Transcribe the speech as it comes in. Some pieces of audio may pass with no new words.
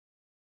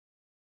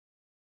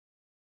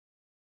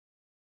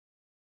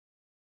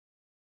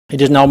It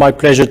is now my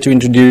pleasure to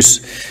introduce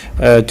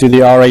to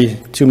the RA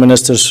two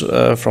ministers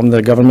from the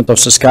Government of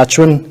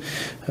Saskatchewan.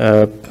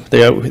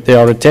 They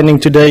are attending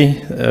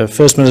today.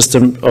 First Minister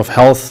of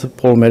Health,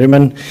 Paul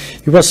Merriman.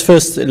 He was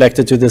first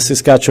elected to the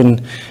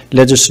Saskatchewan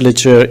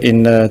Legislature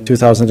in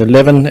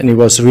 2011, and he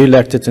was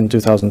re-elected in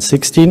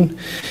 2016.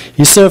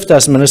 He served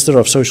as Minister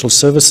of Social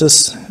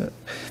Services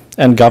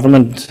and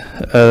Government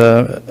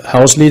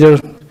House Leader.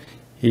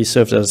 He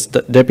served as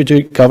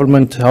Deputy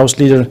Government House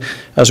Leader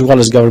as well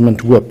as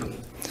Government Whip.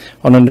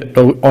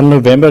 On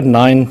November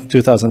 9,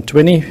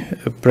 2020,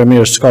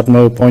 Premier Scott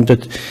Moe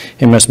appointed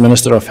him as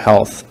Minister of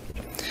Health.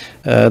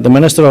 The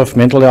Minister of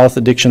Mental Health,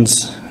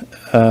 Addictions,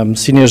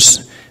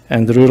 Seniors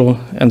and Rural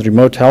and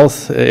Remote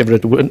Health,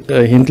 Everett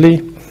Hindley.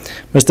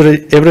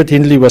 Mr. Everett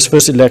Hindley was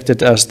first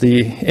elected as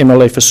the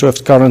MLA for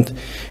Swift Current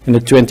in the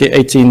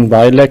 2018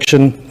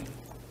 by-election,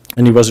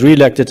 and he was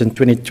re-elected in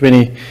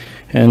 2020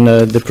 in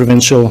the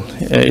provincial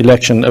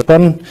election.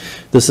 Upon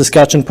the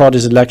Saskatchewan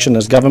Party's election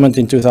as government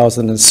in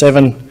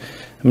 2007,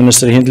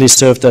 Minister Hindley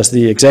served as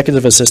the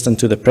executive assistant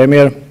to the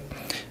Premier,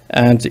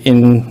 and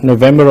in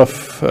November of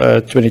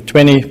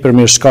 2020,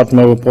 Premier Scott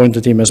Moe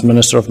appointed him as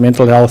Minister of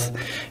Mental Health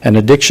and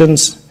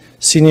Addictions,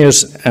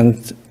 Seniors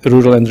and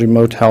Rural and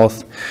Remote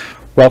Health.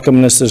 Welcome,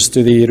 Ministers,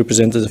 to the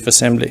Representative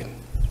Assembly.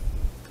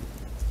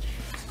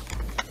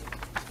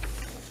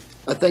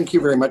 Thank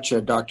you very much,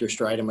 Dr.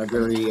 Strydom. I'm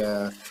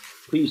very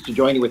pleased to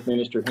join you with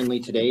Minister Hindley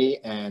today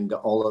and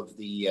all of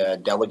the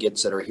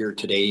delegates that are here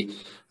today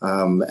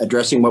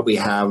addressing what we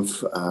have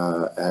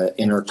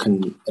in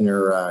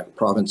our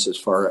province as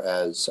far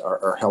as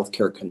our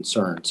healthcare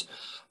concerns.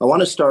 I want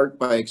to start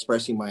by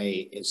expressing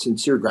my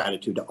sincere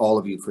gratitude to all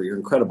of you for your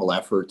incredible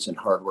efforts and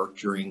hard work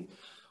during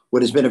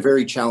what has been a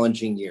very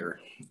challenging year.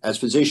 As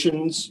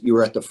physicians, you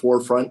are at the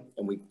forefront,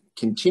 and we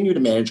continue to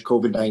manage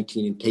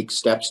COVID-19 and take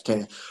steps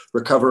to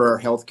recover our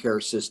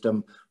healthcare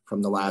system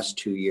from the last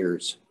 2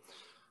 years.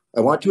 I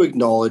want to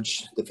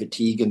acknowledge the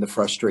fatigue and the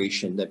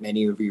frustration that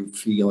many of you are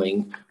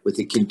feeling with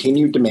the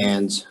continued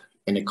demands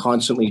in a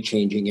constantly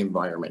changing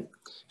environment.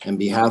 On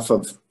behalf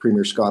of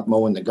Premier Scott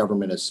Moe and the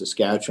Government of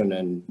Saskatchewan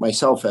and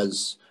myself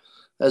as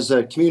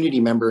a community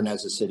member and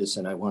as a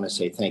citizen, I want to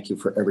say thank you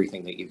for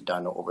everything that you've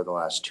done over the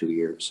last 2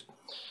 years.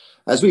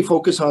 As we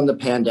focus on the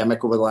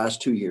pandemic over the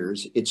last 2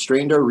 years, it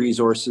strained our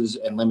resources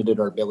and limited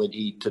our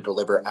ability to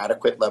deliver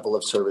adequate level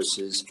of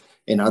services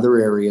in other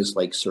areas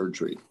like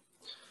surgery.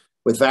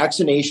 With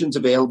vaccinations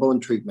available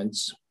and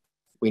treatments,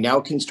 we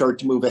now can start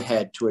to move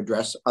ahead to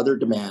address other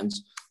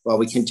demands while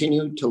we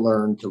continue to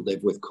learn to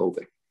live with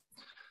COVID.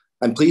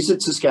 I'm pleased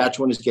that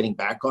Saskatchewan is getting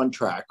back on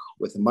track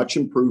with a much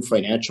improved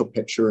financial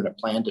picture and a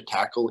plan to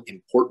tackle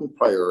important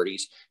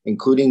priorities,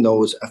 including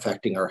those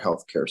affecting our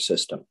healthcare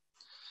system.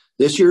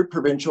 This year's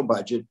provincial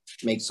budget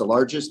makes the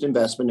largest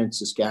investment in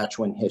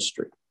Saskatchewan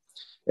history.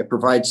 It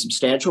provides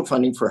substantial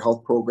funding for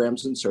health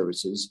programs and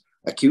services,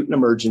 acute and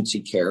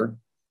emergency care,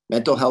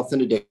 mental health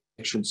and addiction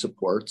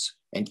supports,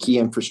 and key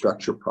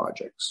infrastructure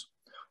projects.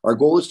 Our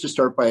goal is to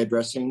start by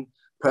addressing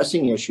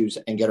pressing issues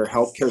and get our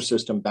healthcare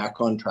system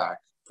back on track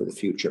for the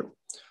future.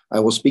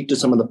 I will speak to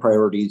some of the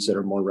priorities that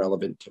are more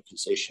relevant to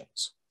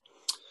physicians.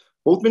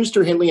 Both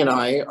Minister Hindley and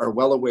I are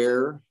well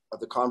aware of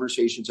the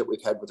conversations that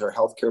we've had with our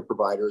healthcare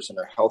providers and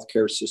our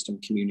healthcare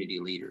system community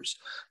leaders,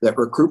 that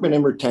recruitment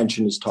and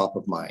retention is top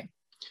of mind.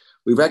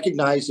 We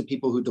recognize the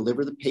people who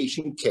deliver the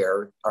patient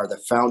care are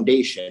the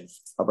foundation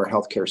of our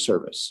healthcare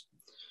service.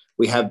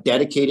 We have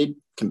dedicated,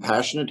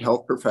 compassionate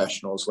health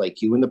professionals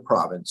like you in the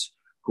province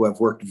who have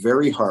worked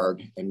very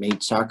hard and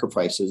made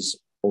sacrifices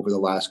over the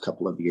last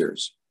couple of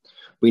years.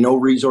 We know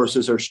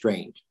resources are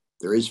strained,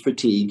 there is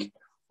fatigue,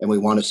 and we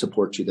want to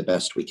support you the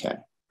best we can.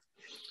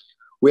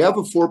 We have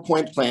a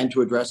 4-point plan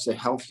to address the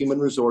health human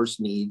resource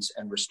needs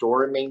and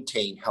restore and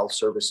maintain health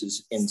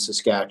services in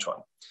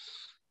Saskatchewan.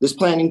 This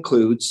plan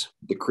includes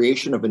the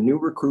creation of a new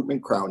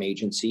recruitment crown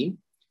agency,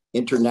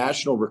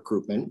 international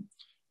recruitment,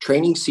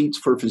 training seats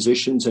for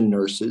physicians and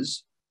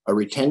nurses, a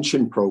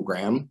retention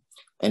program,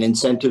 and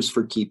incentives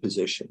for key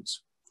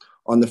positions.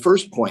 On the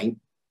first point,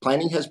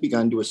 planning has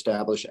begun to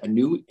establish a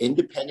new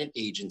independent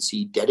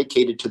agency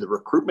dedicated to the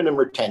recruitment and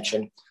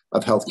retention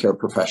of healthcare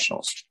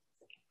professionals.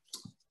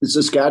 The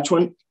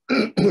Saskatchewan,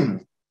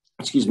 the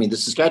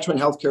Saskatchewan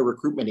Healthcare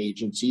Recruitment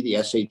Agency, the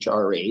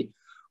SHRA,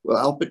 will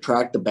help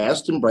attract the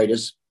best and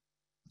brightest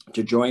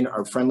to join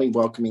our friendly,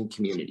 welcoming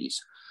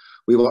communities.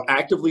 We will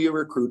actively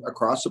recruit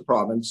across the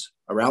province,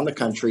 around the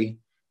country,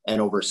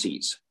 and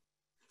overseas.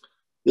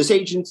 This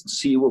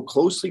agency will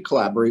closely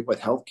collaborate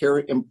with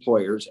healthcare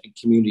employers and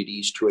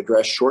communities to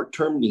address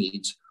short-term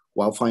needs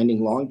while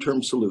finding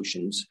long-term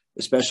solutions,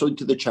 especially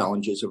to the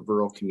challenges of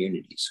rural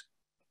communities.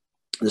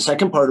 The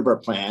second part of our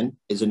plan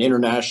is an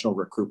international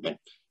recruitment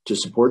to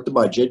support the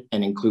budget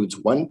and includes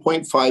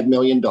 $1.5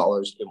 million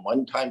in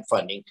one-time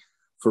funding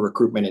for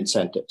recruitment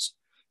incentives.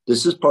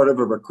 This is part of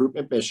a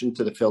recruitment mission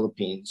to the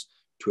Philippines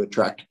to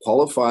attract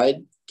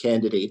qualified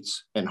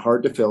candidates and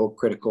hard-to-fill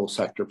critical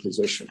sector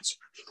positions.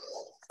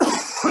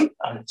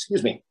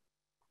 Excuse me.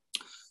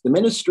 The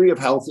Ministry of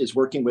Health is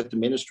working with the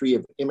Ministry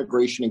of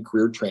Immigration and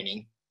Career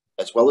Training,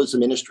 as well as the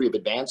Ministry of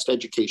Advanced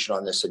Education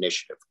on this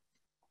initiative.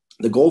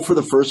 The goal for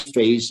the first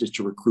phase is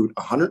to recruit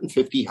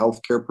 150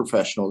 healthcare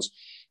professionals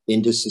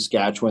into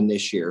Saskatchewan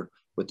this year,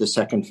 with the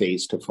second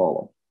phase to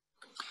follow.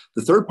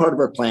 The third part of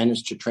our plan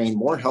is to train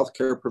more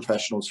healthcare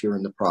professionals here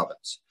in the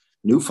province.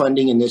 New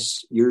funding in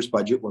this year's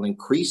budget will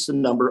increase the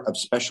number of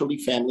specialty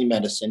family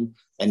medicine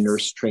and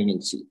nurse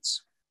training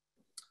seats.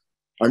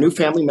 Our new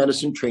family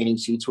medicine training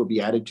seats will be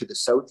added to the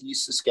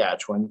Southeast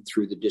Saskatchewan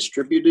through the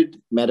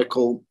distributed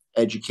medical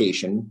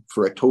education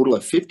for a total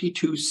of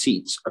 52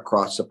 seats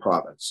across the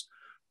province.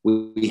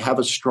 We have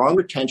a strong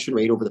retention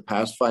rate over the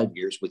past 5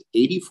 years, with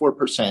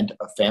 84%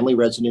 of family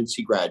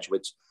residency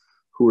graduates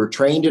who were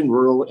trained in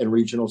rural and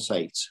regional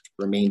sites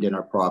remained in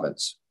our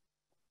province.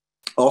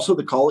 Also,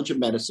 the College of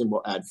Medicine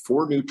will add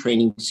 4 new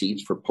training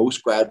seats for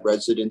post-grad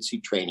residency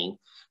training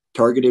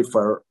targeted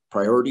for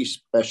priority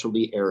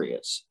specialty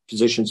areas,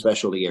 physician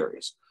specialty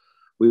areas.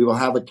 We will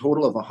have a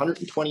total of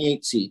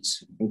 128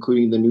 seats,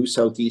 including the new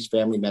Southeast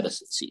Family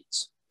Medicine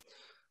seats.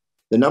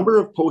 The number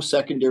of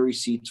post-secondary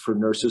seats for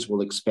nurses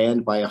will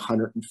expand by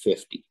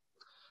 150.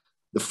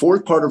 The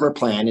fourth part of our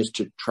plan is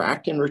to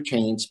attract and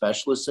retain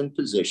specialists and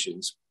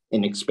physicians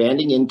in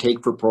expanding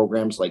intake for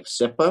programs like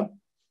SIPA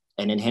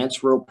and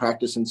enhanced rural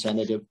practice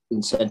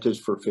incentives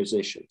for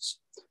physicians.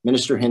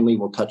 Minister Hindley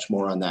will touch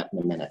more on that in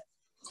a minute.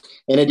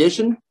 In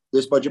addition,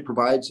 this budget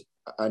provides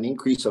an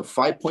increase of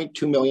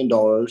 $5.2 million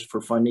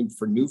for funding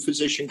for new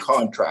physician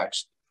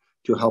contracts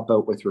to help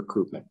out with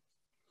recruitment.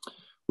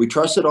 We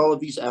trust that all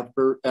of these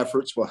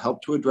efforts will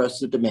help to address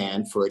the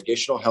demand for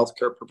additional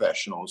healthcare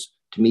professionals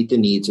to meet the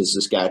needs of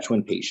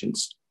Saskatchewan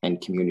patients and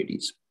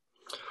communities.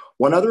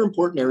 One other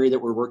important area that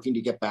we're working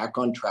to get back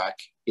on track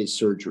is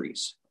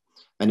surgeries.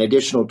 An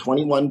additional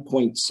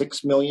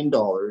 $21.6 million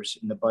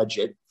in the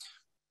budget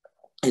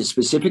is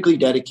specifically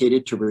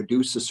dedicated to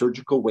reduce the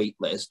surgical wait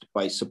list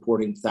by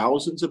supporting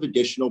thousands of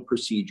additional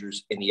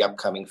procedures in the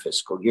upcoming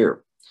fiscal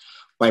year.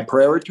 By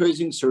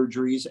prioritizing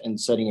surgeries and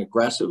setting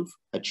aggressive,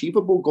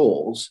 achievable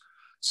goals,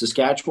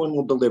 Saskatchewan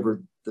will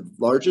deliver the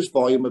largest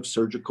volume of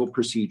surgical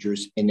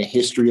procedures in the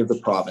history of the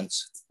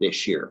province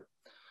this year.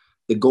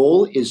 The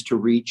goal is to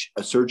reach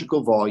a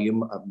surgical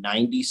volume of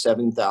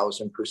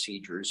 97,000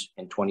 procedures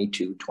in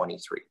 22-23.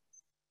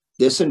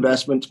 This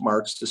investment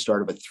marks the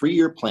start of a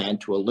 3-year plan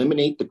to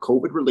eliminate the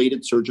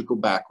COVID-related surgical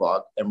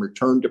backlog and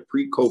return to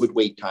pre-COVID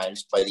wait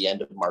times by the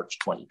end of March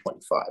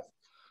 2025.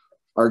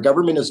 Our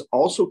government is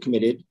also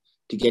committed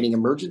to getting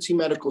emergency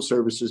medical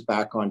services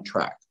back on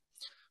track.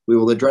 We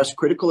will address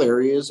critical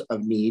areas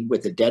of need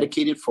with a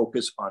dedicated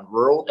focus on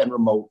rural and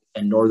remote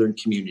and northern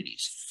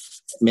communities.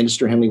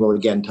 Minister Hindley will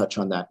again touch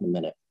on that in a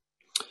minute.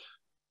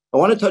 I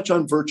want to touch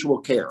on virtual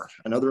care,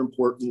 another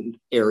important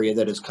area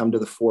that has come to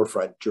the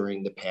forefront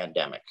during the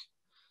pandemic.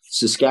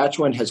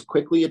 Saskatchewan has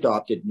quickly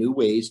adopted new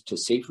ways to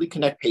safely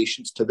connect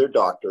patients to their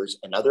doctors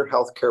and other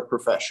healthcare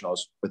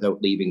professionals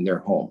without leaving their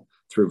home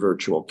through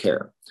virtual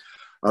care.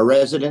 Our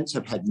residents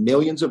have had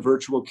millions of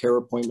virtual care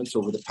appointments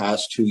over the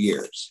past 2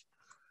 years.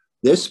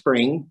 This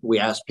spring, we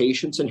asked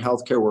patients and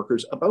healthcare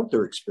workers about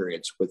their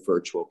experience with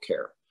virtual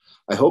care.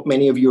 I hope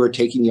many of you are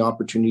taking the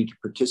opportunity to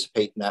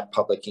participate in that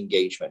public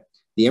engagement.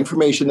 The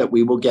information that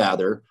we will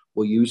gather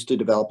will use to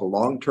develop a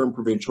long-term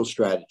provincial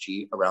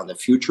strategy around the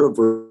future of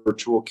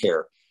virtual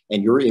care,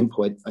 and your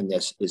input on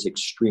this is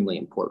extremely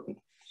important.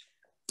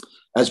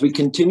 As we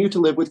continue to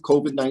live with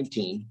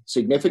COVID-19,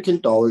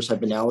 significant dollars have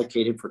been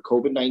allocated for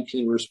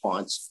COVID-19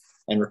 response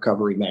and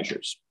recovery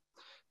measures.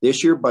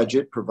 This year's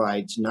budget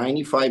provides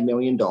 $95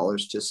 million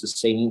to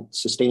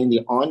sustain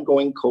the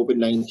ongoing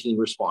COVID-19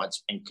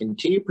 response and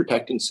continue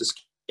protecting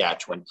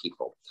Saskatchewan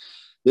people.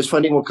 This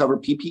funding will cover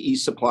PPE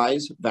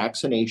supplies,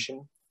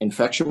 vaccination,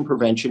 infection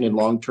prevention in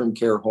long-term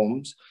care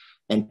homes,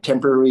 and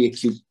temporary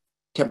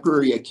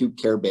acute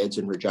care beds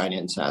in Regina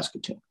and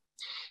Saskatoon.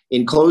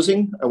 In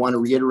closing, I want to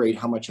reiterate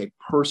how much I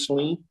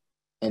personally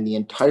and the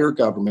entire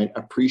government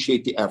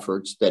appreciate the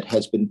efforts that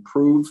has been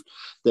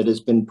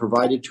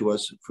provided to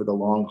us for the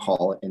long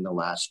haul in the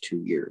last 2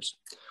 years.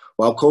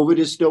 While COVID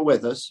is still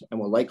with us and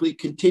will likely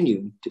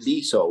continue to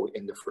be so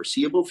in the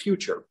foreseeable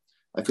future,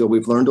 I feel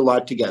we've learned a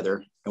lot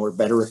together and we're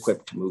better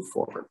equipped to move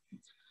forward.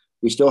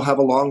 We still have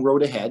a long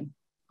road ahead,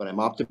 but I'm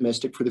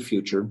optimistic for the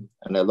future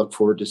and I look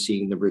forward to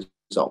seeing the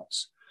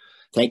results.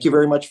 Thank you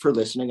very much for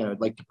listening. And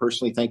I'd like to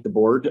personally thank the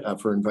board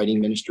for inviting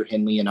Minister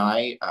Hindley and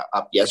I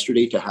up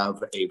yesterday to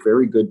have a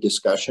very good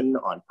discussion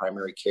on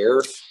primary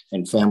care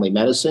and family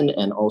medicine,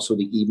 and also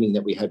the evening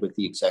that we had with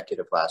the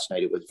executive last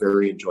night. It was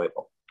very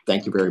enjoyable.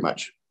 Thank you very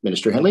much.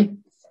 Minister Hindley.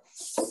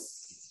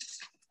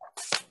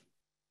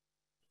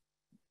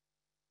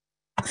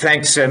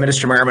 Thanks,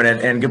 Minister Merriman,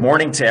 and good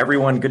morning to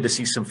everyone. Good to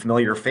see some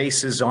familiar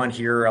faces on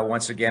here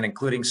once again,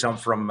 including some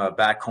from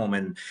back home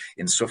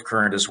in Swift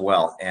Current as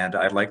well. And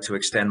I'd like to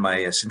extend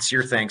my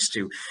sincere thanks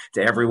to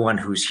everyone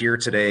who's here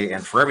today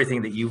and for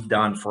everything that you've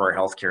done for our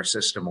healthcare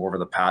system over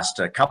the past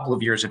couple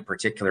of years in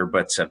particular,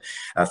 but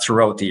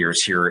throughout the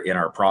years here in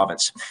our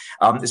province.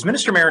 As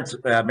Minister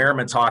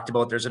Merriman talked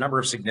about, there's a number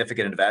of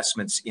significant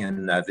investments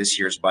in this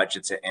year's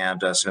budget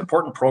and some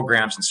important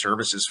programs and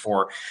services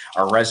for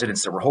our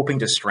residents that we're hoping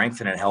to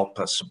strengthen and help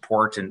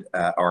support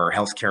our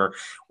healthcare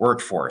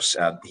workforce.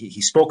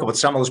 He spoke about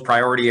some of those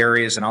priority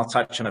areas, and I'll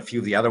touch on a few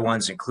of the other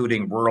ones,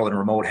 including rural and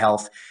remote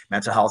health,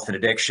 mental health and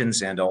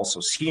addictions, and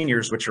also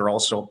seniors, which are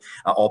also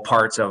all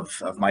parts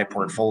of my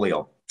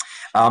portfolio.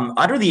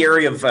 Under the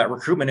area of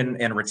recruitment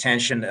and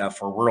retention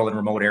for rural and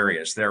remote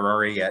areas, there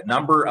are a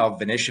number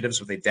of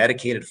initiatives with a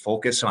dedicated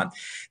focus on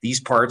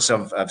these parts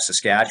of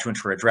Saskatchewan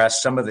to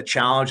address some of the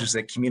challenges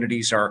that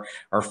communities are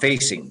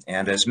facing.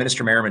 And as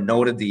Minister Merriman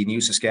noted, the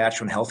new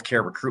Saskatchewan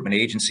Healthcare Recruitment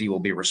Agency will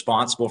be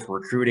responsible for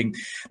recruiting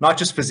not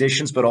just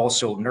physicians, but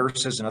also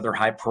nurses and other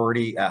high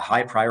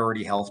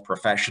priority health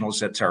professionals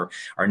that are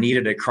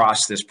needed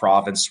across this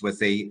province, with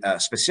a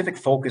specific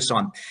focus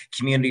on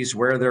communities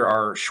where there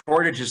are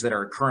shortages that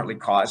are currently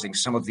causing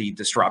some of the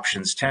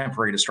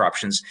temporary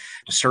disruptions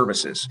to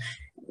services.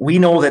 We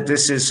know that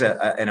this is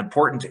an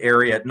important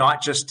area,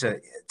 not just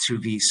to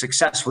be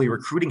successfully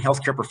recruiting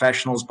healthcare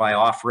professionals by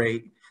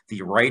offering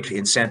the right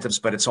incentives,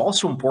 but it's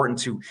also important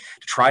to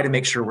try to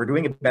make sure we're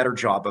doing a better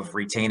job of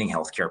retaining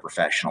healthcare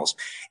professionals.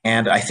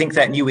 And I think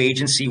that new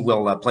agency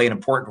will play an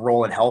important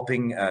role in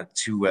helping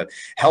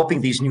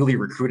these newly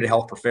recruited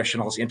health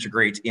professionals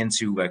integrate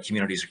into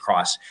communities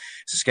across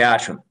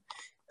Saskatchewan.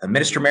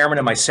 Minister Merriman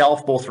and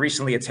myself both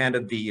recently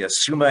attended the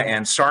SUMA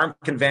and SARM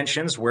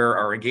conventions, where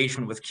our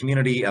engagement with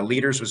community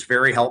leaders was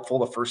very helpful.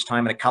 The first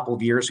time in a couple of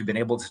years we've been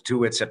able to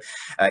do it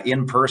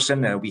in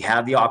person. We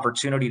had the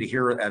opportunity to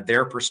hear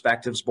their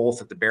perspectives,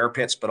 both at the Bear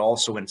Pits, but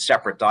also in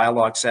separate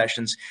dialogue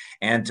sessions,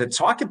 and to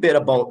talk a bit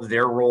about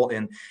their role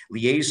in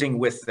liaising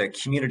with the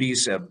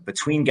communities,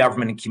 between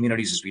government and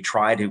communities, as we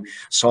try to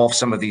solve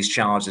some of these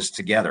challenges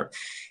together.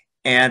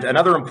 And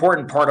another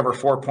important part of our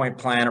 4-point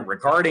plan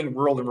regarding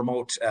rural and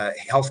remote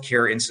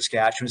healthcare in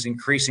Saskatchewan is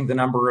increasing the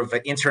number of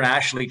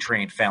internationally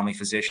trained family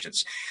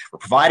physicians. We're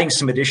providing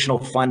some additional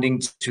funding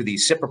to the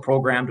SIPA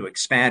program to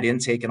expand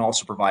intake and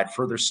also provide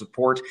further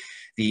support.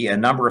 The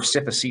number of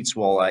SIPA seats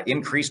will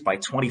increase by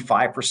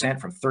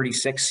 25% from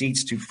 36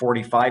 seats to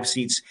 45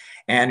 seats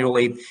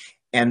annually.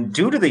 And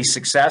due to the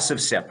success of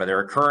SIPA, there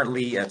are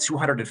currently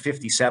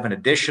 257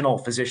 additional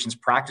physicians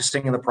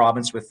practicing in the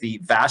province, with the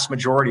vast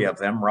majority of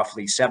them,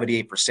 roughly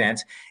 78%,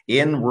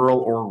 in rural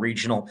or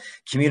regional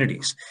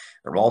communities.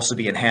 There will also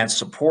be enhanced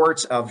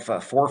support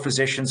for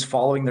physicians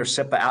following their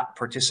SIPA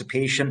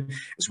participation,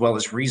 as well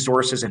as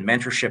resources and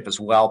mentorship as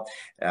well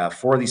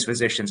for these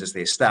physicians as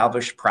they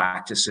establish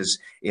practices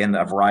in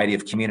a variety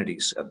of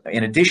communities.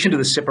 In addition to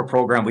the SIPA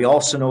program, we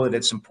also know that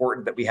it's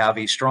important that we have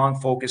a strong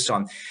focus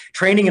on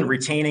training and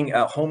retaining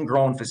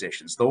homegrown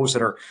physicians, those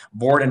that are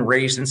born and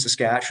raised in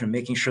Saskatchewan,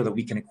 making sure that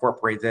we can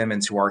incorporate them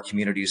into our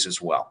communities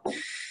as well.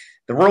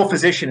 The Rural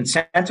Physician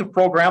Incentive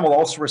Program will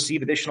also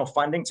receive additional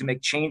funding to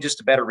make changes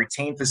to better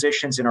retain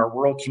physicians in our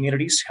rural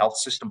communities. Health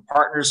system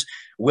partners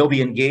will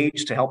be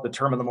engaged to help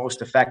determine the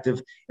most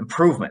effective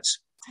improvements.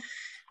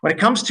 When it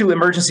comes to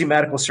emergency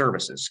medical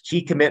services,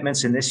 key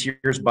commitments in this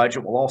year's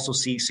budget will also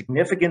see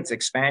significant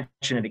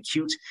expansion in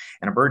acute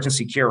and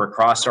emergency care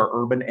across our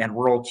urban and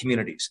rural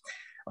communities.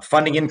 A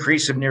funding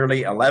increase of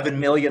nearly $11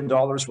 million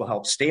will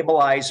help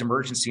stabilize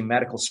emergency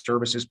medical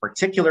services,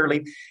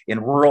 particularly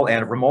in rural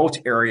and remote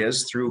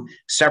areas, through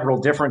several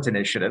different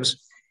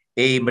initiatives.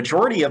 A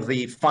majority of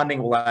the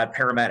funding will add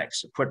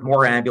paramedics, put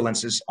more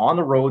ambulances on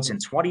the roads in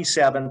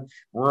 27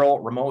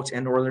 rural, remote,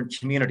 and northern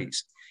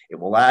communities. It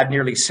will add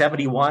nearly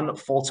 71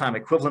 full-time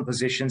equivalent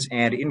positions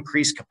and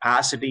increase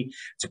capacity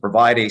to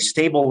provide a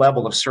stable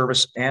level of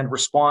service and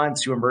respond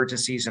to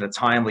emergencies in a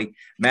timely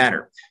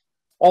manner.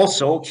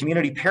 Also,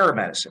 community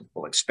paramedicine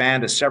will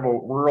expand to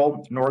several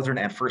rural, northern,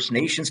 and First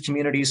Nations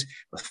communities,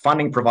 with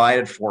funding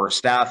provided for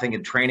staffing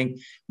and training.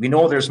 We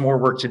know there's more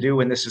work to do,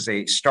 and this is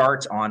a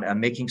start on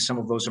making some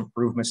of those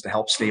improvements to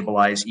help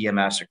stabilize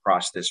EMS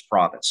across this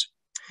province.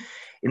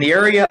 In the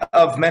area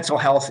of mental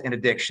health and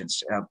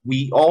addictions,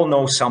 we all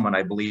know someone,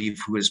 I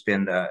believe, who has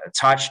been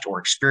touched or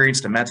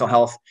experienced a mental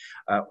health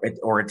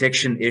or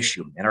addiction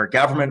issue. And our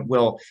government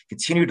will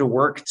continue to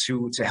work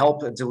to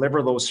help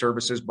deliver those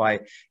services by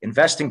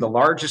investing the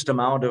largest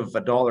amount of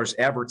dollars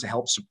ever to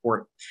help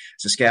support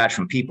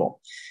Saskatchewan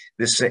people.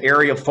 This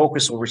area of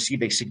focus will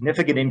receive a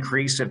significant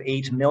increase of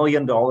 $8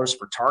 million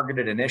for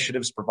targeted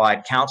initiatives to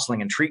provide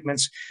counseling and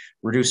treatments,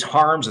 reduce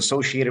harms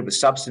associated with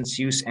substance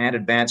use, and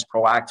advance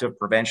proactive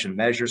prevention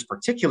measures,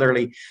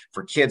 particularly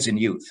for kids and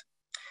youth.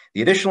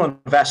 The additional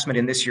investment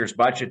in this year's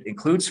budget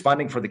includes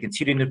funding for the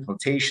continued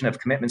implementation of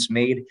commitments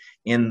made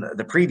in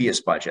the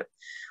previous budget.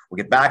 We'll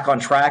get back on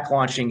track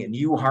launching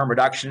new harm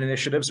reduction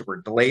initiatives that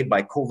were delayed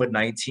by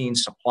COVID-19,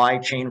 supply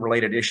chain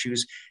related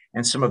issues,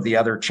 and some of the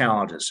other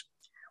challenges.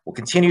 We'll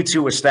continue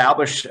to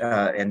establish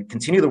and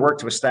continue the work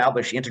to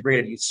establish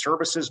integrated youth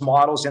services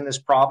models in this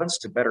province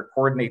to better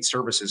coordinate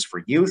services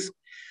for youth.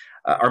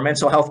 Our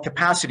mental health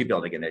capacity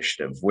building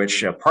initiative,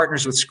 which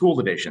partners with school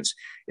divisions,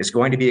 is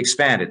going to be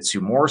expanded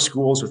to more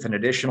schools with an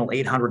additional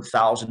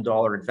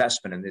 $800,000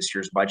 investment in this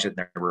year's budget.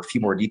 There were a few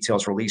more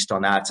details released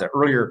on that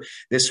earlier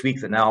this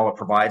week that now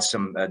provides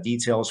some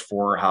details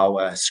for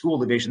how school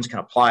divisions can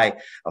apply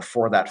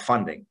for that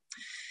funding.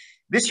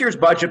 This year's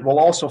budget will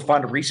also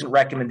fund recent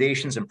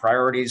recommendations and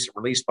priorities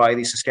released by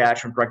the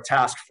Saskatchewan Drug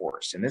Task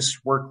Force. And this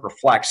work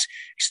reflects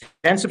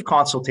extensive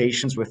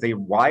consultations with a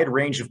wide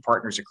range of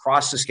partners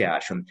across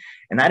Saskatchewan,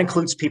 and that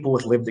includes people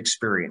with lived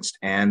experience.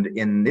 And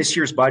in this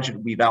year's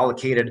budget, we've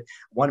allocated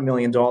 $1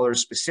 million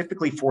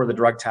specifically for the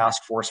Drug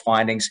Task Force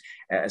findings.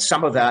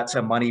 Some of that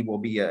money will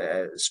be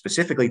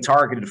specifically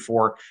targeted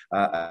for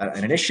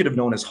an initiative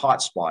known as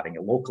Hotspotting,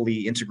 a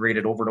locally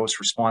integrated overdose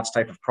response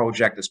type of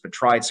project that's been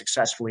tried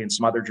successfully in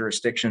some other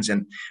jurisdictions.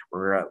 And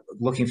we're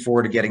looking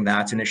forward to getting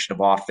that initiative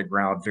off the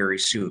ground very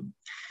soon.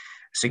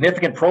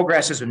 Significant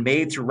progress has been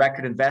made through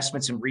record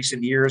investments in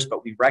recent years,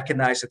 but we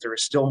recognize that there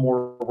is still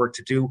more work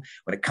to do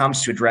when it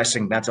comes to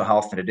addressing mental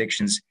health and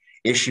addictions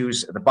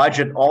issues. The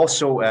budget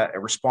also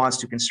responds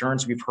to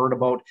concerns we've heard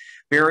about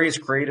barriers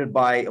created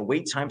by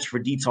wait times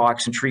for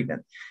detox and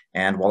treatment,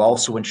 and while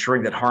also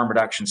ensuring that harm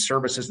reduction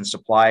services and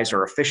supplies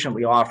are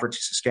efficiently offered to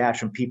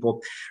Saskatchewan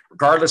people,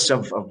 regardless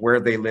of where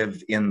they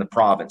live in the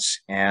province.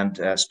 And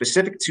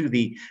specific to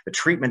the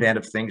treatment end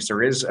of things,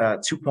 there is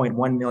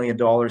 $2.1 million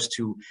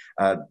to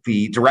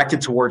be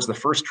directed towards the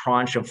first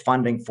tranche of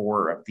funding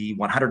for the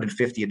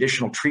 150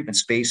 additional treatment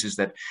spaces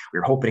that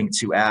we're hoping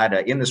to add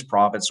in this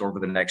province over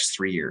the next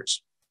 3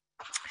 years.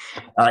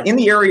 In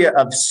the area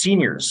of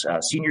seniors,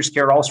 seniors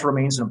care also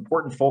remains an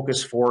important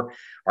focus for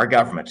our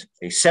government.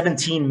 A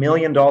 $17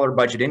 million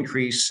budget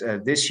increase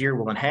this year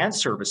will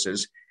enhance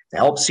services to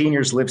help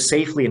seniors live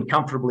safely and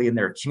comfortably in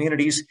their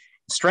communities,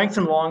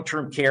 strengthen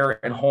long-term care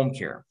and home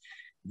care.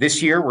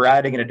 This year, we're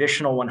adding an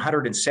additional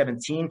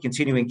 117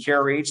 continuing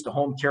care aides to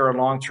home care and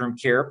long-term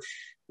care.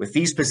 With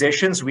these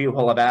positions, we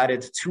will have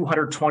added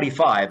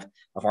 225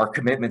 of our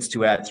commitments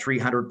to add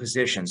 300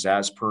 positions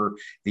as per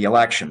the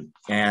election.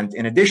 And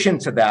in addition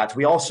to that,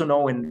 we also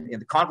know in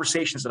the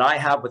conversations that I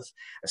have with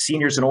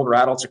seniors and older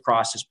adults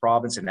across this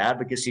province and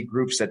advocacy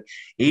groups that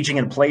aging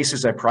in place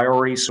is a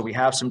priority. So we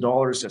have some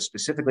dollars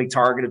specifically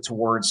targeted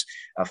towards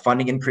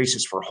funding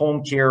increases for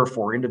home care,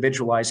 for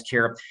individualized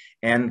care,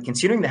 and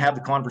continuing to have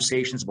the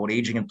conversations about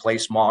aging in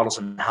place models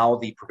and how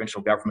the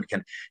provincial government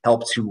can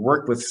help to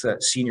work with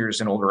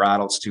seniors and older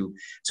adults to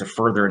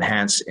further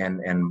enhance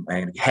and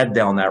head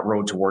down that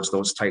road towards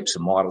those types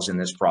of models in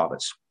this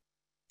province.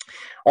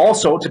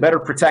 Also, to better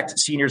protect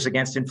seniors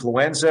against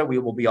influenza, we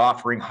will be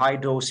offering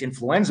high-dose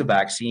influenza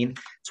vaccine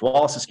to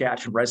all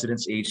Saskatchewan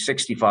residents aged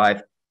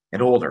 65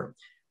 and older.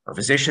 Our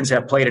physicians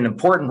have played an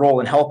important role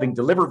in helping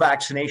deliver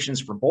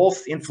vaccinations for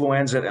both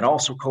influenza and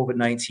also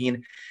COVID-19,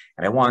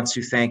 and I want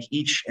to thank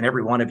each and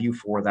every one of you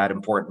for that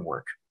important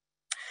work.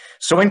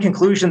 So in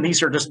conclusion,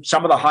 these are just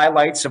some of the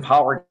highlights of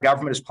how our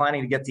government is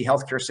planning to get the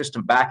healthcare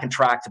system back on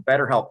track to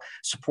better help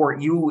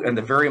support you, and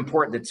the very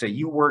important that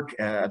you work,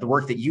 the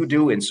work that you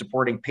do in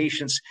supporting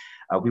patients.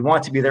 We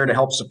want to be there to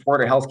help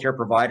support our healthcare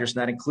providers,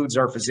 and that includes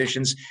our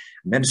physicians.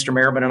 Minister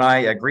Merriman and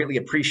I greatly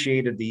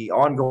appreciated the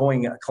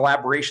ongoing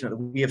collaboration that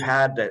we have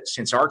had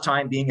since our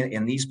time being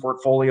in these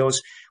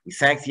portfolios. We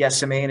thank the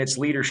SMA and its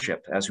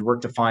leadership as we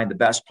work to find the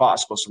best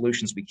possible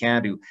solutions we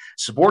can to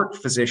support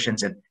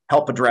physicians and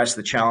help address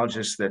the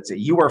challenges that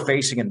you are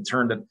facing, and in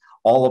turn that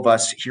all of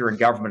us here in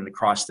government and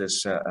across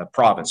this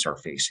province are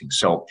facing.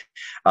 So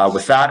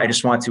with that, I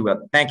just want to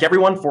thank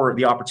everyone for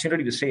the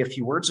opportunity to say a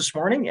few words this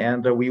morning,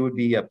 and we would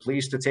be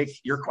pleased to take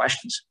your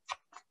questions.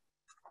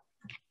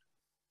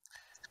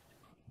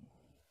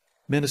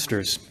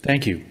 Ministers,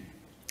 thank you.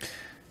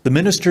 The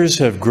ministers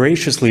have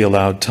graciously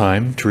allowed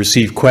time to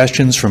receive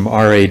questions from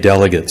RA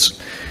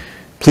delegates.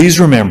 Please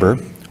remember,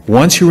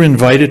 once you're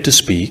invited to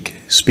speak,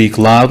 speak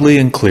loudly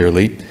and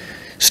clearly,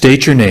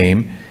 state your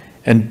name,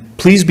 and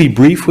please be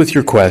brief with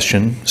your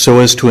question so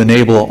as to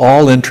enable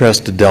all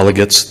interested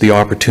delegates the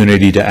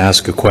opportunity to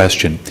ask a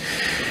question.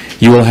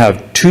 You will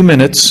have 2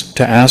 minutes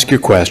to ask your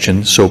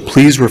question, so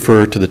please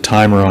refer to the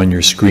timer on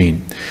your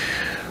screen.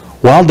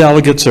 While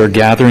delegates are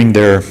gathering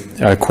their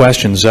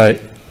questions,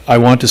 I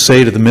want to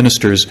say to the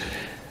ministers,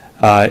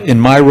 in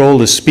my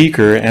role as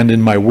speaker and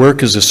in my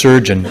work as a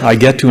surgeon, I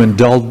get to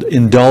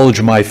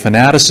indulge my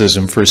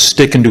fanaticism for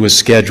sticking to a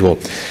schedule.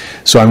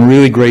 So I'm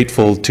really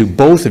grateful to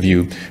both of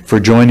you for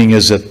joining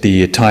us at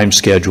the time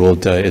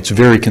scheduled. It's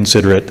very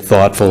considerate,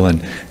 thoughtful,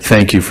 and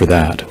thank you for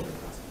that.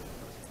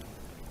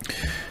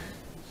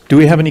 Do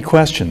we have any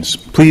questions?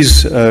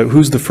 Please,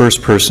 who's the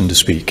first person to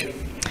speak?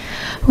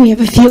 We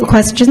have a few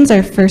questions.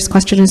 Our first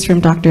question is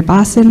from Dr.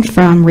 Bosson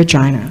from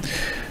Regina.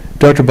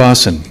 Dr.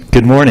 Bosson,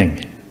 good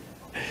morning.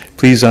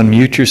 Please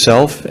unmute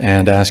yourself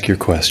and ask your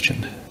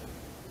question.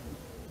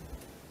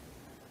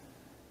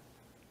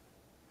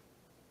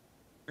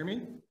 Hear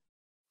me?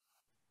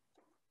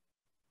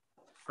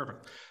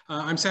 Perfect.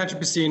 I'm Sanjay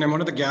Basine. I'm one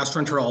of the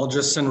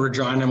gastroenterologists in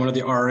Regina. I'm one of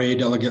the RA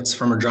delegates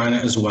from Regina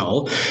as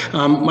well.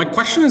 My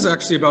question is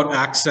actually about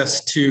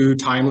access to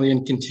timely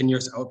and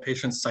continuous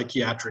outpatient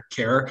psychiatric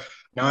care.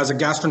 Now, as a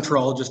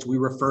gastroenterologist, we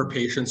refer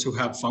patients who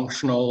have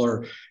functional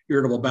or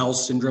irritable bowel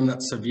syndrome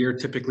that's severe,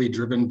 typically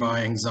driven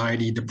by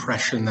anxiety,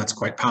 depression, that's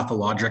quite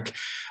pathologic.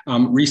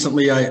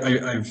 Recently,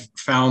 I've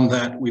found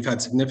that we've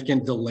had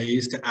significant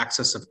delays to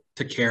access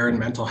to care and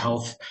mental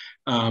health,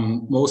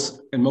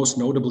 most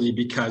notably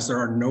because there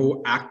are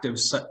no active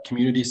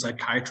community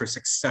psychiatrists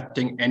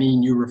accepting any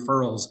new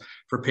referrals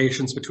for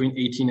patients between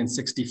 18 and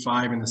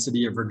 65 in the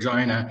city of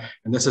Regina,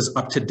 and this is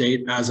up to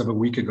date as of a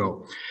week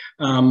ago.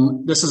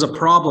 This is a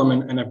problem,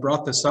 and I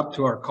brought this up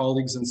to our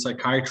colleagues in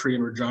psychiatry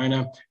in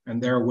Regina,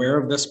 and they're aware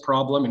of this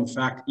problem. In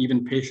fact,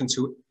 even patients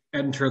who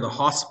enter the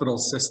hospital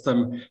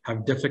system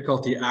have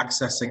difficulty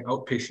accessing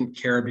outpatient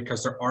care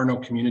because there are no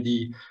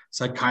community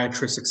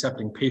psychiatrists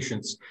accepting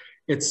patients.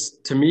 It's,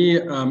 to me,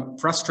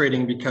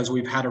 frustrating because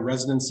we've had a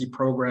residency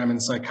program in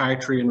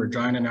psychiatry in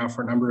Regina now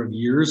for a number of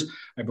years.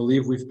 I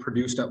believe we've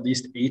produced at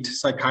least 8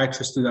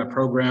 psychiatrists through that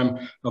program,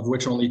 of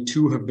which only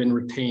 2 have been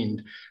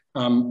retained.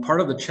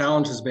 Part of the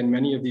challenge has been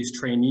many of these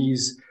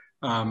trainees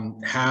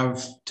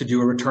have to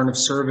do a return of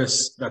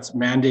service that's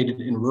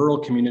mandated in rural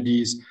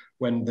communities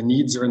when the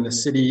needs are in the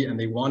city and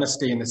they want to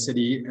stay in the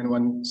city. And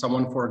when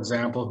someone, for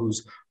example,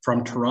 who's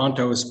from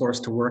Toronto is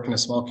forced to work in a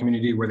small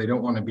community where they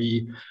don't want to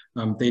be,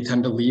 they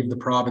tend to leave the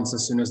province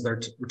as soon as their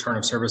return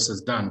of service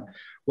is done.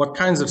 What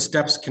kinds of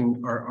steps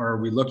are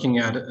we looking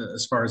at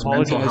as far as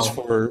mental health?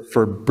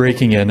 For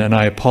breaking in, and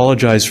I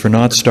apologize for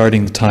not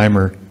starting the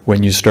timer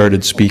when you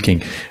started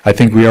speaking. I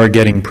think we are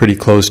getting pretty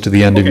close to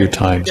the end of your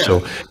time. Yeah.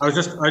 So I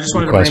just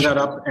wanted to bring that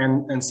up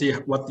and see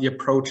what the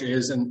approach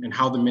is and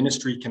how the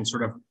ministry can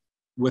sort of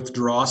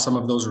withdraw some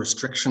of those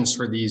restrictions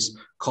for these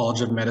College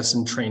of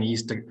Medicine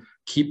trainees to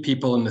keep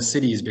people in the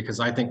cities,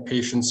 because I think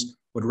patients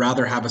would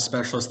rather have a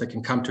specialist that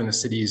can come to in the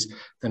cities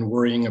than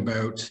worrying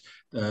about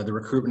the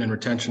recruitment and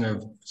retention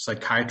of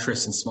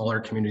psychiatrists in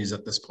smaller communities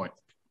at this point.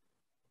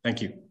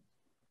 Thank you.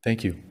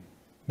 Thank you.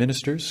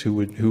 Ministers, who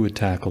would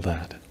tackle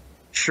that?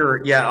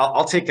 Sure. Yeah,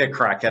 I'll take a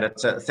crack at it.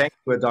 Thank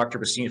you, Dr.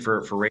 Basine,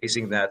 for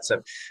raising that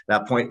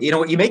point. You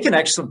know, you make an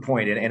excellent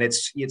point, and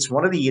it's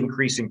one of the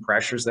increasing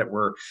pressures that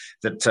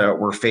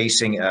we're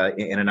facing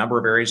in a number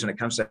of areas when it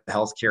comes to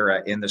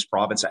healthcare in this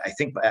province. I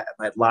think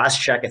at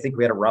last check, I think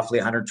we had roughly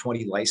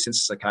 120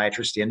 licensed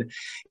psychiatrists in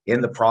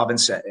the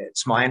province.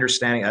 It's my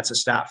understanding, that's a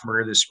stat from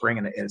earlier this spring,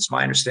 and it's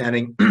my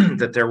understanding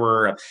that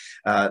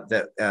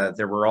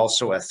there were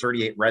also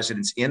 38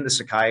 residents in the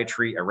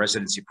psychiatry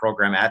residency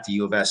program at the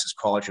U of S's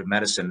College of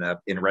Medicine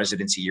in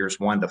residency years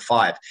 1 to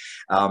 5.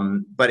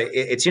 But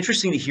it's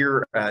interesting to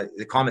hear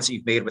the comments that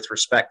you've made with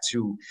respect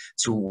to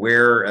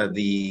where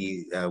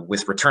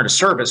with return to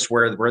service,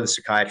 where the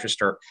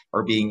psychiatrists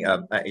are being,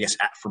 I guess,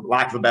 for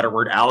lack of a better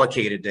word,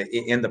 allocated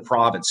in the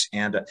province.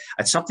 And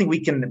it's something we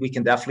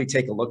can definitely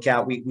take a look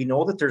at. We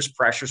know that there's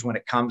pressures when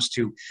it comes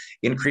to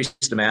increased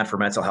demand for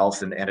mental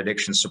health and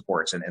addiction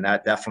supports, and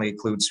that definitely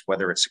includes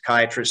whether it's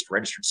psychiatrists,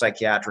 registered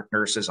psychiatric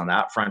nurses. On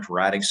that front, we're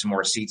adding some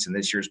more seats in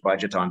this year's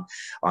budget on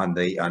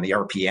the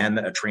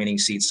RPN training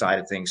seat side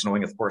of things,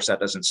 knowing, of course,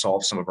 that doesn't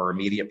solve some of our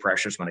immediate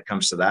pressures when it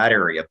comes to that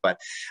area. But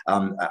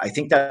I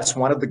think that's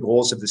one of the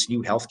goals of this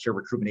new healthcare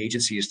recruitment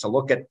agency, is to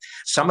look at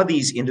some of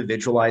these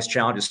individualized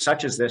challenges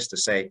such as this, to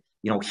say,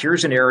 you know,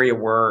 here's an area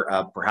where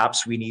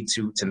perhaps we need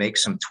to make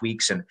some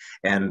tweaks and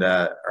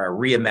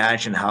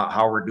reimagine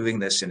how we're doing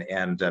this.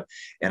 And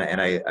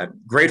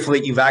I'm grateful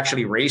that you've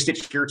actually raised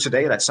it here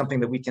today. That's something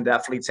that we can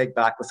definitely take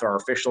back with our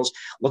officials.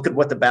 Look at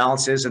what the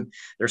balance is, and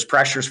there's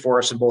pressures for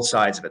us on both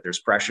sides of it. There's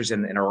pressures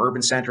in our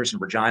urban centers in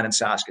Regina and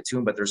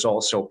Saskatoon, but there's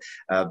also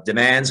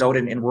demands out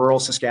in rural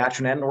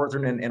Saskatchewan and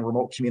northern and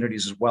remote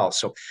communities as well.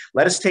 So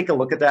let us take a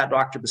look at that,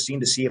 Dr. Basine,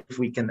 to see if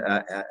we can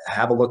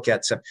have a look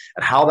at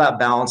how that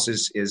balance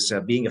is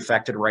being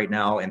affected right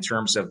now in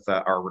terms of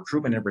our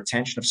recruitment and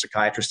retention of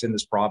psychiatrists in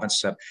this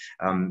province.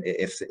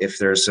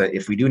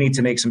 If we do need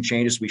to make some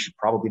changes, we should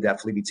probably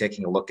definitely be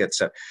taking a look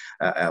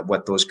at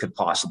what those could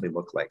possibly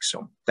look like.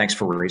 So thanks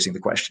for raising the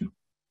question.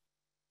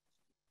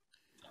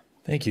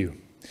 Thank you.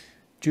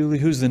 Julie,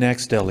 who's the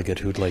next delegate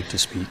who'd like to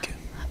speak?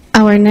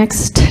 Our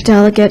next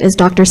delegate is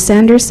Dr.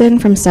 Sanderson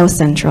from South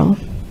Central.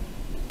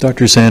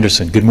 Dr.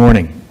 Sanderson, good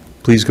morning.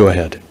 Please go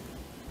ahead.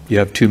 You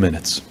have 2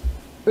 minutes.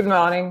 Good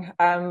morning.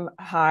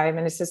 Hi,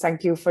 Ministers.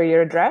 Thank you for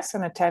your address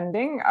and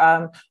attending.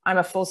 I'm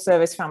a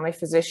full-service family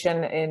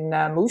physician in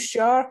Moose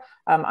Jaw.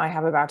 I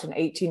have about an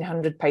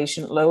 1,800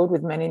 patient load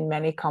with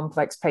many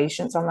complex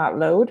patients on that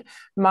load.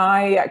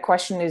 My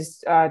question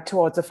is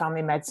towards the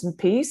family medicine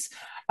piece.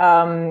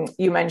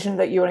 You mentioned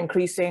that you're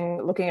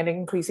looking at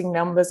increasing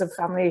numbers of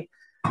family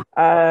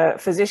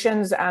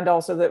physicians, and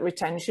also that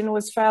retention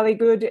was fairly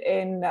good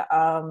in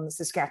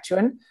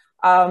Saskatchewan.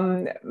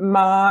 With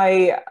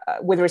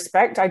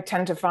respect, I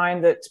tend to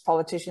find that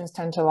politicians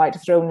tend to like to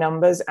throw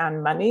numbers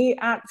and money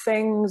at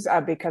things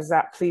because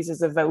that pleases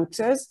the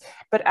voters.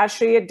 But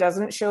actually, it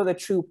doesn't show the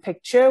true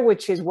picture,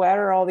 which is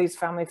where are all these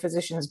family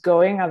physicians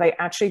going? Are they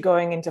actually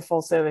going into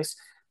full service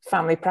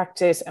family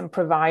practice and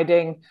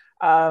providing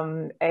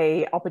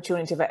a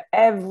opportunity for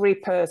every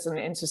person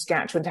in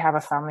Saskatchewan to have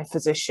a family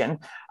physician?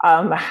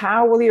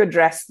 How will you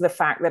address the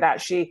fact that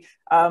actually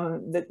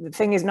the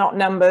thing is not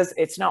numbers,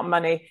 it's not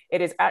money,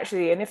 it is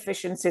actually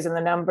inefficiencies in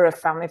the number of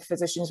family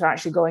physicians who are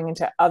actually going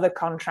into other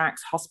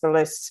contracts,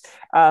 hospitalists,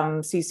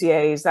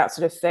 CCAs, that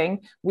sort of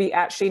thing. We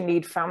actually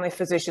need family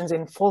physicians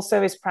in full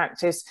service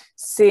practice,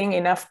 seeing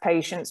enough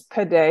patients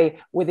per day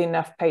with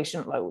enough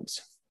patient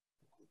loads.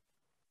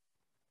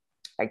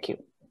 Thank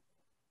you.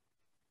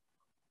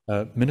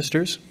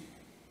 Ministers?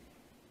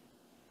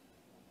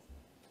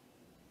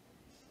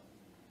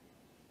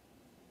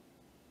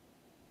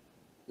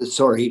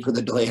 Sorry for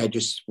the delay. I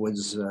just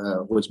was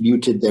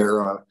muted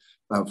there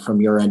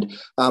from your end.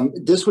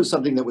 This was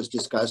something that was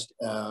discussed,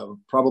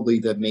 probably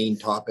the main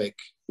topic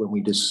when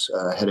we just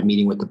had a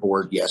meeting with the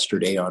board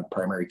yesterday on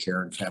primary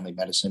care and family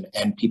medicine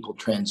and people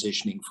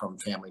transitioning from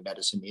family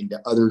medicine into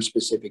other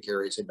specific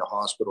areas, into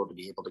hospital, to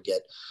be able to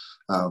get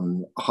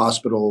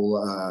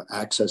hospital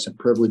access and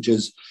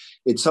privileges.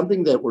 It's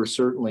something that we're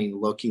certainly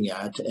looking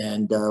at.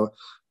 And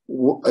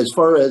as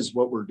far as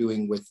what we're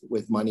doing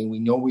with money, we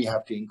know we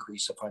have to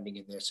increase the funding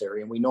in this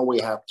area. And we know we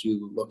have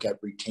to look at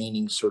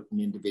retaining certain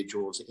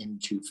individuals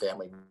into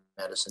family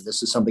medicine.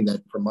 This is something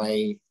that, from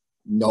my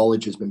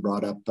knowledge, has been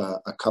brought up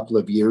a couple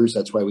of years.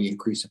 That's why we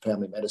increased the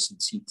family medicine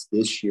seats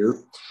this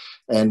year.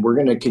 And we're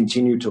going to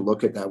continue to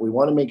look at that. We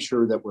want to make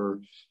sure that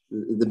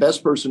the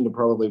best person to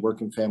probably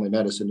work in family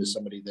medicine is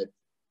somebody that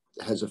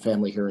has a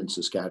family here in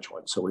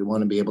Saskatchewan. So we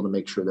want to be able to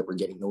make sure that we're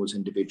getting those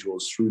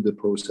individuals through the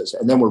process,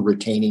 and then we're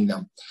retaining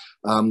them.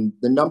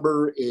 The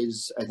number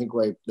is, I think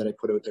that I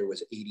put out there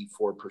was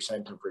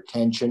 84% of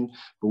retention,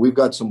 but we've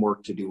got some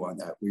work to do on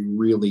that. We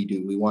really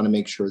do. We want to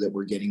make sure that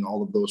we're getting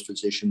all of those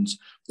physicians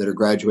that are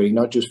graduating,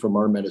 not just from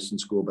our medicine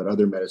school, but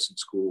other medicine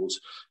schools,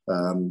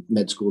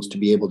 med schools, to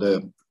be able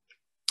to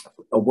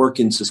work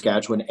in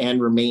Saskatchewan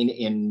and remain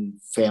in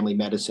family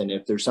medicine.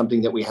 If there's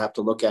something that we have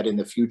to look at in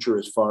the future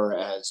as far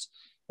as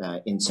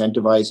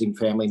incentivizing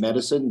family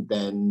medicine,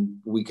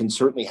 then we can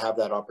certainly have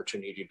that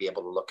opportunity to be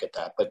able to look at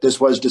that. But this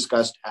was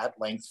discussed at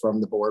length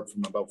from the board,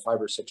 from about 5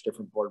 or 6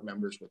 different board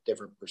members with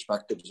different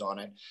perspectives on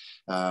it.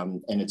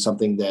 And it's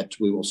something that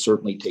we will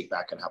certainly take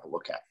back and have a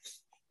look at.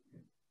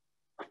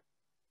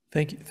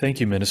 Thank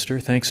you, Minister.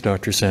 Thanks,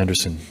 Dr.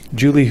 Sanderson.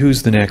 Julie,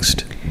 who's the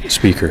next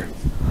speaker?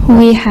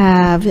 We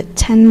have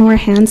 10 more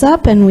hands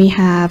up, and we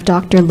have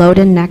Dr.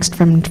 Loden next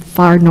from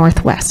far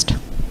northwest.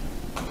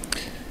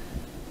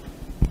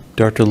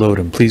 Dr.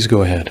 Loden, please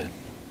go ahead.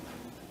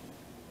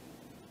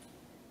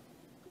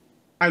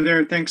 Hi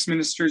there. Thanks,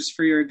 ministers,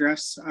 for your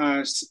address.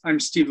 I'm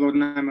Steve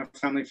Loden. I'm a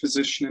family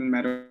physician in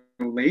Meadow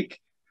Lake.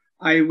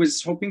 I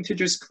was hoping to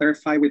just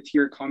clarify with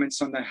your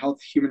comments on the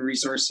Health Human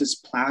Resources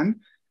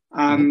Plan.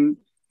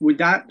 Would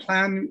that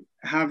plan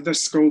have the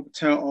scope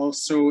to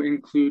also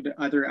include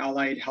other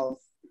allied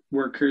health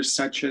workers,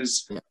 such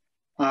as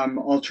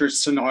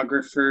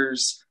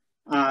ultrasonographers,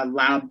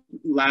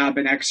 lab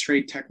and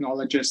x-ray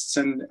technologists,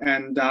 and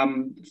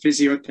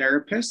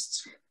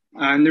physiotherapists?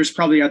 And there's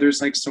probably others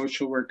like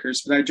social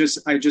workers, but I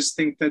just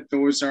think that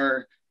those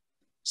are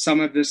some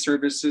of the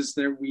services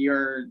that we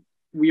are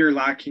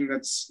lacking,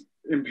 that's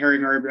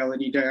impairing our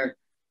ability to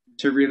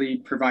really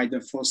provide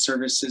the full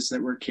services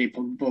that we're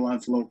capable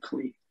of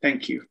locally.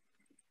 Thank you.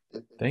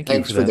 Thank you.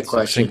 Thanks for the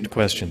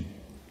question.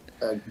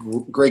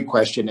 Great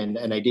question,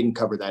 and I didn't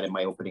cover that in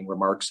my opening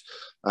remarks.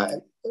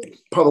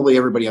 Probably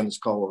everybody on this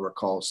call will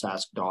recall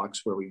Sask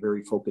Docs, where we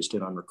very focused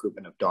in on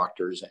recruitment of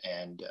doctors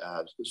and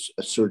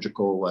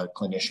surgical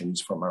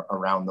clinicians from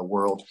around the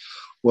world.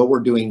 What we're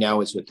doing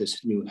now is with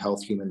this new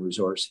Health Human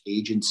Resource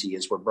Agency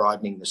is we're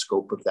broadening the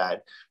scope of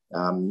that.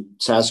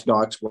 Sask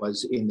Docs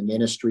was in the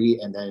ministry,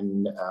 and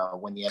then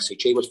when the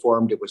SHA was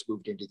formed, it was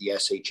moved into the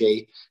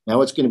SHA.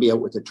 Now it's going to be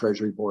out with the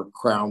Treasury Board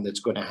Crown, that's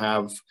going to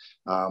have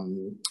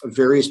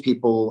various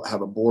people,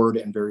 have a board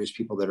and various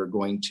people that are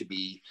going to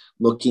be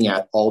looking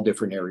at all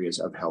different areas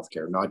of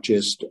healthcare, not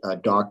just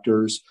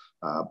doctors,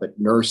 but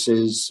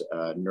nurses,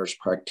 nurse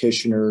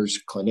practitioners,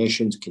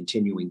 clinicians,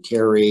 continuing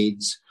care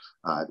aides.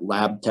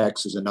 Lab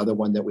techs is another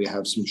one that we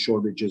have some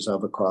shortages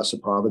of across the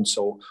province.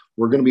 So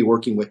we're going to be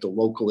working with the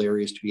local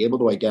areas to be able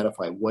to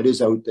identify what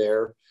is out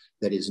there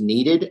that is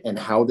needed and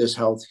how this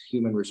Health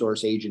Human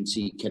Resource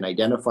Agency can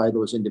identify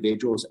those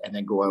individuals and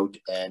then go out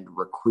and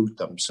recruit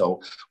them.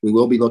 So we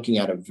will be looking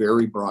at a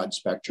very broad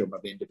spectrum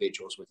of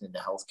individuals within the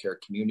healthcare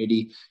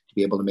community to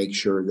be able to make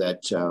sure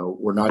that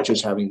we're not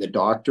just having the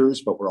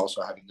doctors, but we're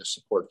also having the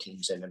support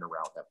teams in and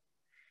around them.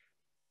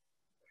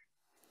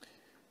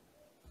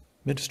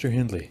 Minister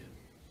Hindley.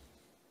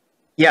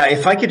 Yeah,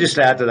 if I could just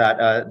add to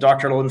that,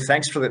 Dr. Loden,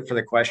 thanks for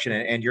the question,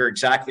 and you're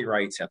exactly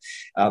right.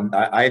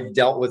 I've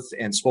dealt with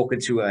and spoken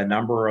to a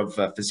number of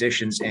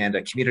physicians and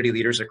community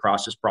leaders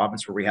across this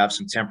province where we have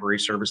some temporary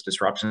service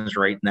disruptions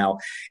right now.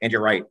 And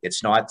you're right,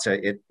 it's not.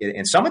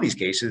 In some of these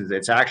cases,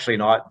 it's actually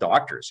not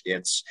doctors.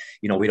 It's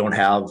we don't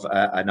have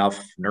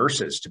enough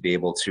nurses to be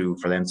able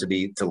for them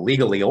to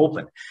legally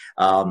open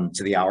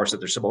to the hours that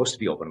they're supposed to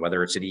be open,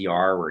 whether it's an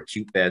ER or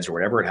acute beds or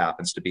whatever it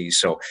happens to be.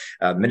 So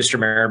Minister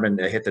Merriman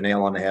hit the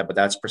nail on the head, but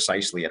that's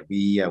precisely it.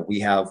 We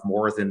have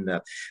more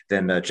than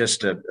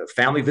just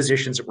family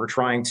physicians that we're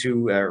trying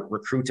to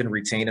recruit and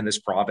retain in this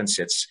province.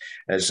 It's,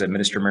 as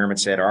Minister Merriman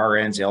said,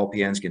 RNs,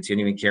 LPNs,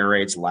 continuing care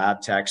aides,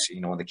 lab techs.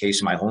 In the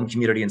case of my home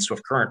community in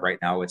Swift Current right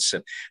now, it's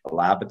a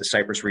lab at the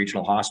Cypress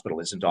Regional Hospital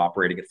isn't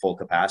operating at full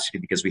capacity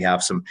because we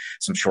have some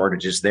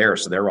shortages there.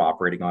 So they're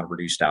operating on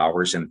reduced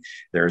hours. And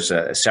there's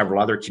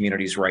several other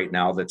communities right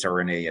now that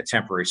are in a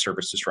temporary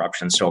service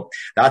disruption. So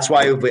that's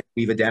why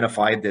we've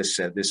identified this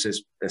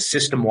is a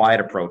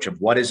system-wide approach of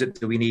what is it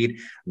that we need,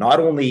 not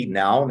only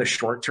now in the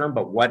short term,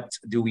 but what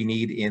do we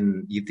need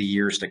in the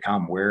years to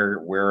come?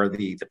 Where are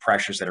the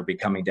pressures that are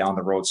coming down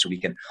the road so we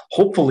can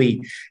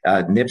hopefully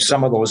nip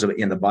some of those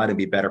in the bud and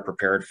be better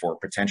prepared for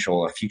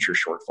potential future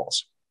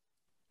shortfalls.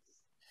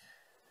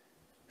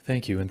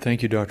 Thank you, and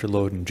thank you, Dr.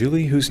 Loden.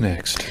 Julie, who's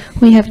next?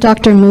 We have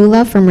Dr.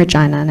 Mula from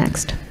Regina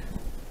next.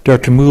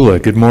 Dr. Mula,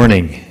 good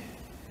morning.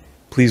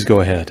 Please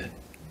go ahead.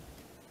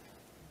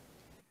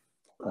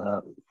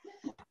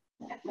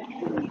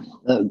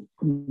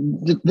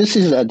 This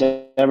is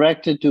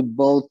directed to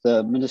both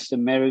Minister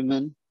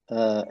Merriman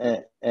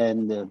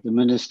and the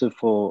Minister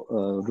for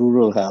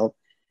Rural Health.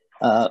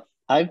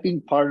 I've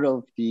been part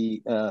of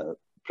the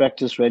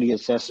Practice Ready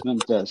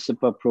Assessment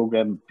SIPA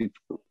program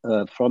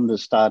from the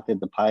start at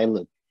the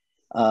pilot.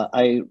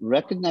 I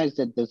recognize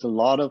that there's a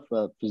lot of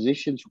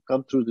physicians who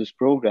come through this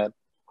program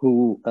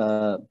who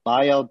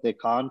buy out their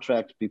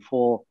contracts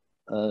before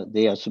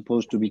they are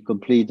supposed to be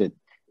completed,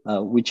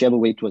 whichever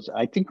way it was.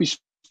 I think we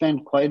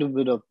spend quite a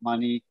bit of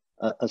money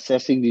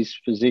assessing these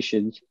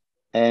physicians,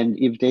 and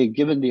if they're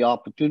given the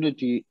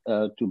opportunity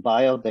to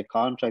buy out their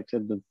contracts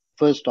at the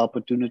first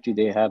opportunity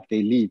they have,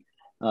 they leave.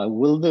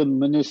 Will the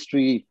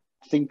ministry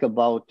think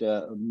about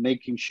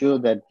making sure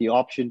that the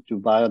option to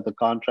buy out the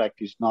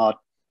contract is not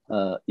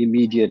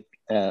immediate,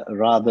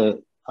 rather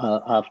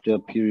after a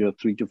period of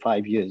 3 to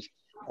 5 years,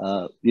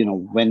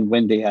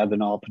 when they have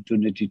an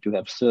opportunity to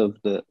have served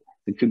the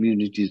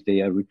communities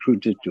they are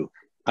recruited to?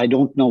 I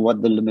don't know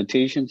what the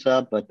limitations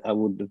are, but I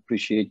would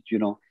appreciate,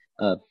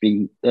 thought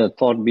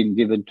being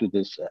given to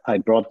this. I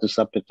brought this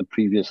up at the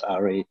previous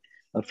RA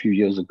a few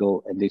years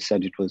ago, and they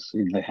said it was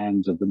in the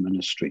hands of the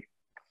ministry.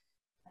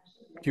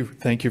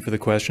 Thank you for the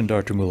question,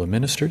 Dr. Mula.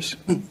 Ministers?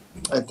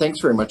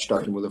 Thanks very much,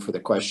 Dr. Mula, for the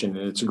question.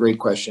 And it's a great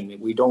question.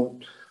 We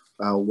don't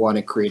want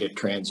to create a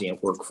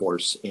transient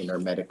workforce in our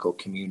medical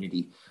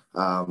community.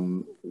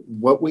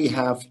 What we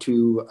have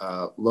to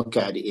look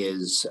at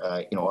is,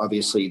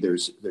 obviously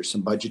there's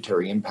some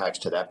budgetary impacts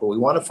to that, but we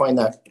want to find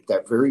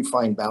that very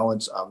fine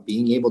balance of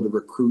being able to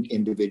recruit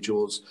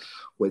individuals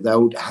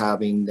without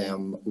having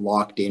them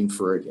locked in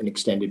for an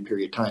extended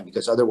period of time,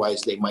 because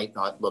otherwise they might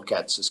not look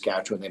at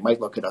Saskatchewan. They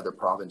might look at other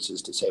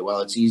provinces to say,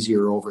 well, it's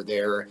easier over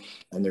there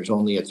and there's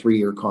only a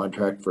 3-year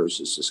contract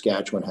versus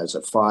Saskatchewan has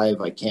a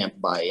 5, I can't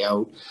buy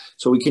out.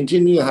 So we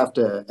continue to have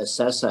to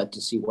assess that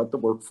to see what the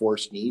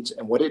workforce needs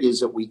and what it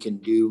is that we can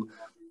do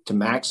to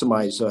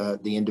maximize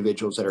the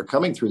individuals that are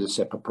coming through the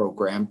SIPA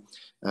program.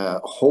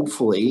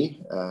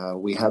 Hopefully,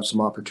 we have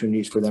some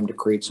opportunities for them to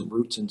create some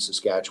roots in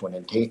Saskatchewan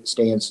and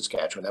stay in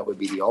Saskatchewan. That would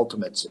be the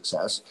ultimate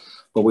success.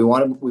 But we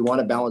want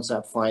to balance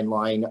that fine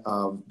line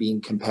of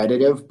being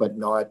competitive, but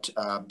not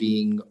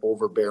being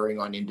overbearing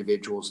on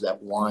individuals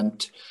that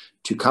want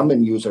to come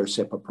and use our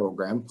SIPA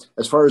program.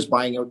 As far as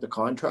buying out the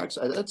contracts,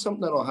 that's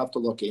something that I'll have to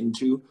look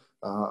into.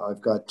 I've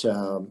got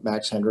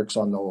Max Hendricks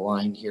on the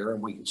line here,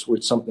 and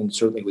it's something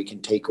certainly we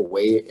can take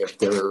away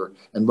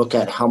and look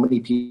at how many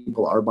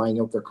people are buying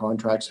out their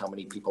contracts, how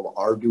many people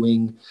are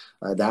doing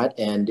that,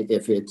 and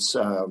if it's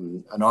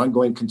an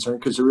ongoing concern,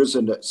 because there is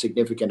a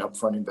significant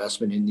upfront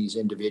investment in these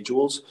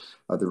individuals,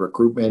 the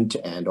recruitment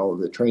and all of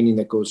the training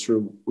that goes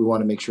through. We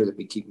want to make sure that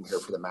we keep them here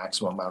for the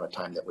maximum amount of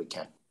time that we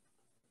can.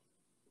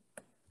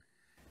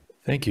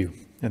 Thank you,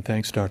 and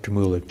thanks, Dr.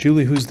 Mula.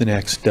 Julie, who's the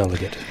next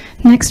delegate?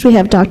 Next, we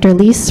have Dr.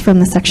 Leese from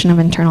the section of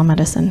internal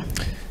medicine.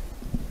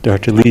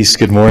 Dr. Leese,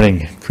 good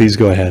morning. Please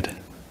go ahead.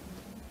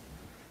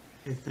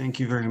 Okay,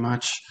 thank you very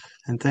much.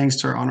 And thanks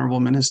to our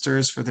honorable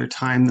ministers for their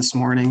time this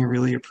morning. I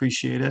really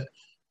appreciate it.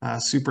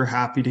 Super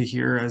happy to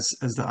hear as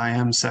the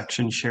IM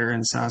section chair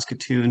in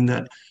Saskatoon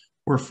that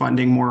we're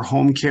funding more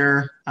home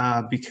care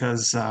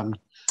because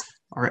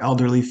our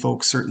elderly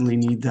folks certainly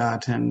need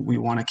that, and we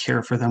want to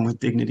care for them with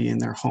dignity in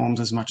their homes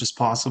as much as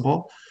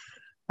possible.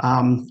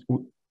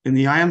 In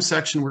the IM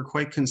section, we're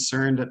quite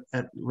concerned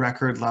at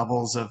record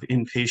levels of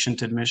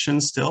inpatient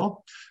admission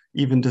still,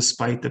 even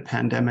despite the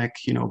pandemic,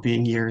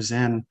 being years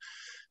in.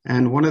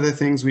 And one of the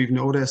things we've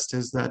noticed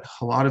is that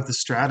a lot of the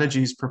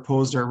strategies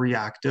proposed are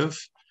reactive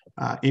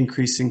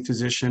increasing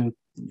physician,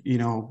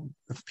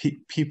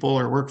 people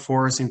or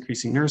workforce,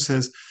 increasing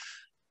nurses,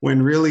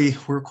 when really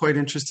we're quite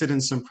interested in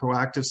some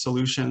proactive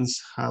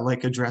solutions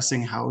like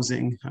addressing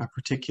housing,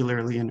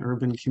 particularly in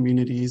urban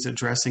communities,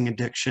 addressing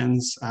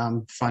addictions,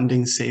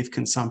 funding safe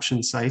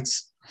consumption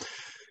sites.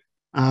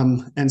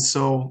 And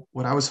so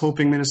what I was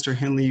hoping, Minister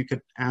Hindley, you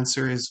could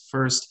answer is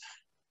first,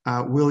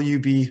 will you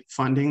be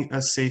funding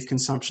a safe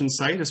consumption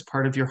site as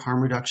part of your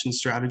harm reduction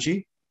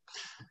strategy?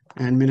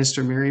 And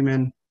Minister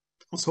Merriman,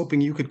 I was hoping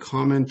you could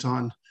comment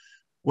on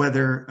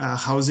whether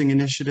housing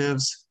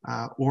initiatives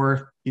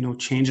or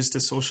changes to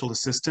social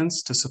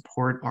assistance to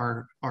support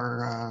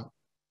our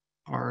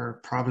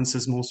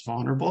province's most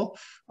vulnerable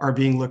are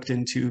being looked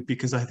into,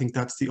 because I think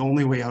that's the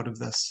only way out of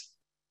this.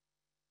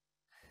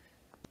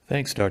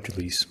 Thanks, Dr.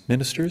 Lees.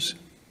 Ministers?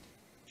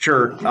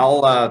 Sure.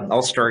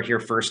 I'll start here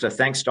first.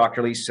 Thanks,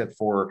 Dr. Lisa,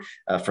 for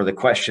the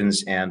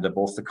questions and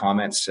both the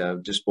comments,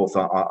 just both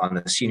on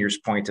the seniors'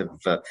 point of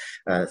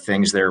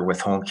things there with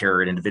home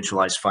care and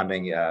individualized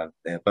funding,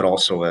 but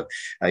also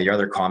your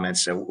other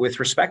comments. With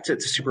respect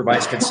to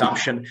supervised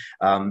consumption,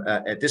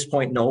 at this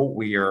point, no,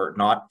 we are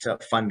not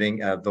funding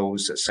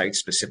those sites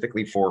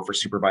specifically for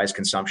supervised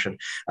consumption.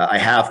 I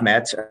have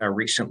met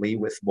recently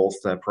with both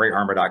Prairie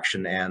Harm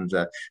Reduction and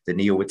the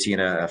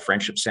Neo-Watina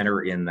Friendship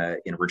Center in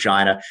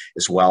Regina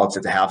as well,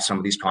 to have some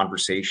of these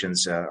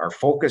conversations. Our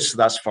focus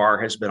thus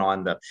far has been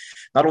on the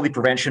not only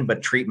prevention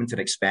but treatment and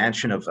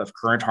expansion of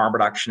current harm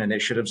reduction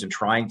initiatives, and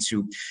trying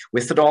to,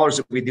 with the dollars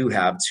that we do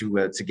have,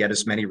 to get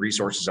as many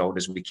resources out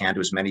as we can to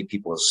as many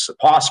people as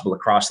possible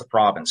across the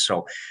province.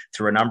 So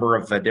through a number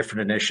of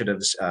different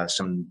initiatives,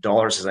 some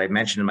dollars, as I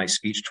mentioned in my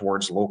speech,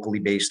 towards locally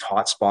based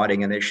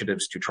hotspotting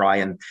initiatives to try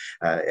and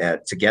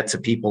to get to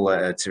people,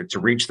 to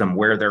reach them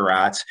where they're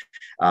at.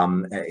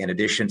 In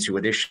addition to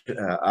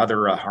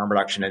other harm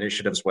reduction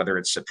initiatives, whether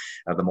it's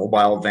the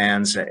mobile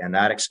vans and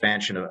that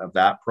expansion of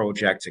that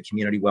project, to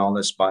community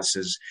wellness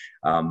buses,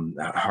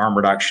 harm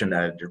reduction,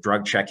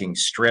 drug checking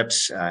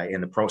strips,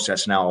 in the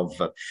process now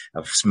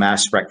of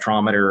mass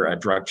spectrometer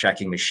drug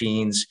checking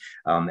machines,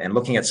 and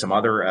looking at some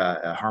other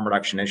harm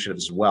reduction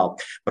initiatives as well,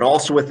 but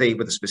also with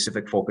a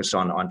specific focus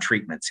on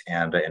treatment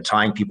and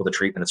tying people to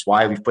treatment. It's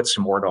why we've put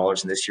some more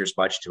dollars in this year's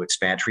budget to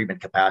expand treatment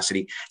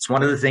capacity. It's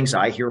one of the things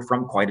I hear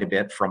from quite a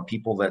bit from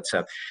people that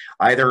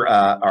either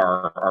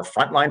are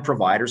frontline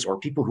providers or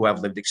people who have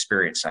lived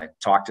experience. I've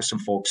talked to some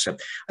folks, I've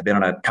been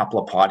on a couple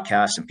of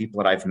podcasts, and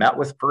people that I've met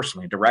with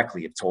personally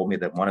directly have told me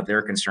that one of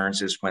their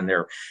concerns is when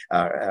they're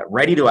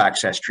ready to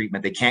access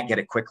treatment, they can't get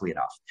it quickly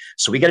enough.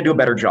 So we got to do a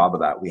better job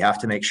of that. We have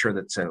to make sure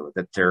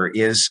that there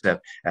is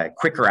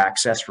quicker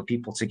access for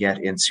people to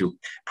get into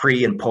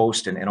pre and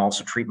post and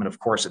also treatment, of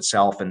course,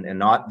 itself, and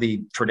not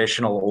the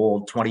traditional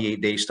old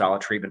 28-day style of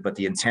treatment, but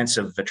the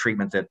intensive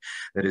treatment that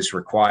is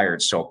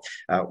required. So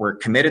we're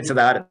committed to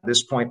that at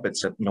this point, but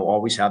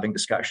always having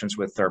discussions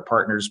with our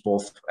partners,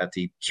 both at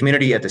the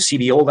community, at the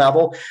CBO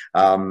level,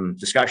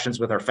 discussions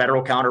with our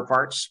federal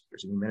counterparts.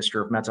 There's a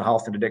Minister of Mental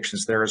Health and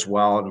Addictions there as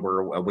well, and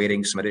we're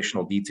awaiting some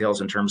additional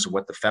details in terms of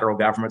what the federal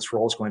government's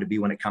role is going to be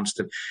when it comes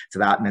to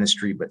that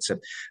ministry. But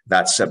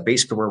that's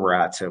basically where we're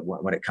at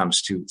when it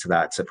comes to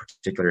that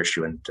particular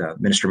issue. And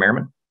Minister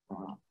Merriman?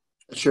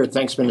 Sure.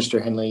 Thanks, Minister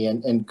Henley,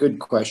 and good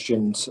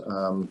questions.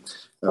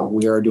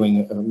 We are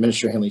doing,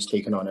 Minister Henley's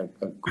taken on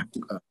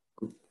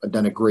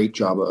done a great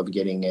job of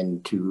getting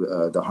into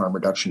the harm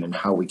reduction and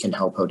how we can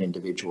help out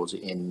individuals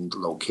in the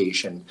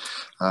location,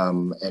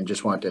 and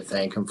just want to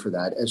thank him for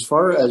that. As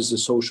far as the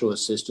social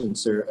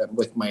assistance, there,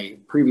 with my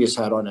previous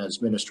hat on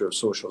as Minister of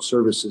Social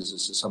Services,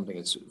 this is something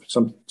that's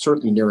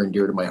certainly near and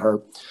dear to my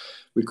heart.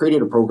 We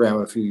created a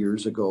program a few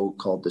years ago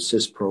called the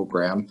SIS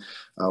program,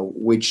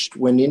 which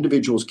when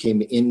individuals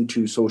came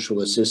into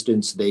social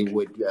assistance, they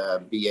would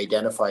be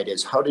identified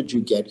as, how did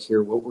you get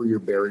here? What were your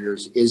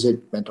barriers? Is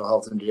it mental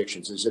health and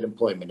addictions? Is it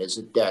employment? Is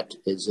it debt?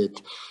 Is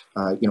it,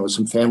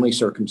 some family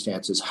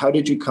circumstances? How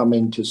did you come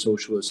into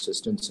social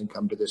assistance and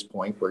come to this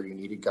point where you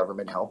needed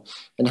government help?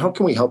 And how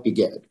can we help you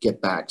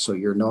get back so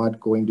you're not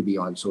going to be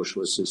on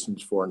social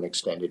assistance for an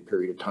extended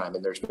period of time?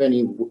 And there's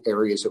many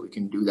areas that we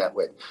can do that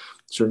with.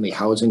 Certainly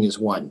housing is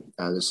one.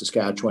 The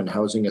Saskatchewan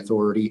Housing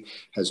Authority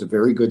has a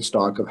very good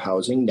stock of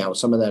housing. Now,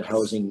 some of that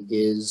housing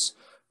is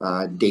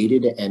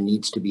dated and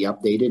needs to be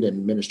updated,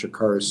 and Minister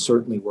Carr is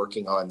certainly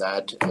working on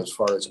that as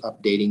far as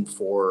updating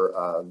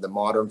for the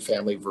modern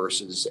family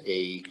versus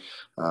a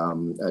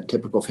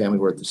typical family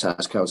where the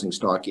Sask housing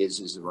stock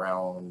is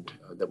around,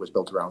 that was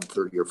built around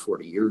 30 or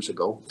 40 years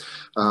ago.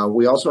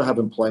 We also have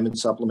employment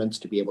supplements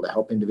to be able to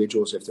help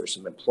individuals if there's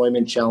some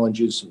employment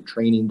challenges, some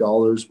training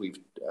dollars.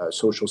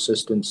 Social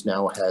assistance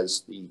now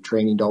has the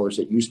training dollars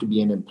that used to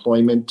be in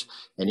employment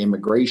and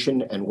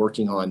immigration, and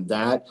working on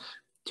that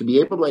to be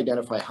able to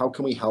identify how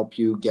can we help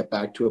you get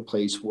back to a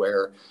place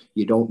where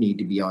you don't need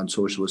to be on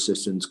social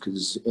assistance.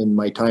 Because in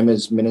my time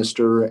as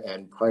minister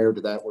and prior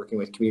to that working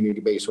with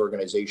community-based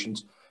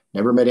organizations,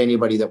 never met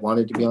anybody that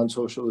wanted to be on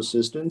social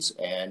assistance.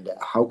 And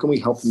how can we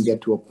help them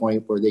get to a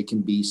point where they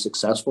can be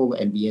successful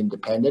and be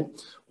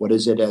independent? What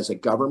is it as a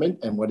government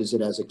and what is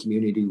it as a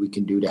community we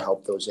can do to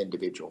help those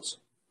individuals?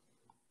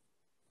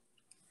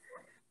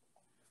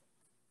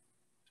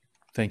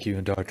 Thank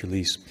you, Dr.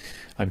 Lees.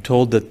 I'm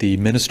told that the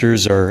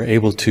ministers are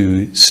able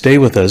to stay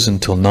with us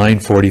until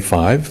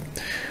 9:45.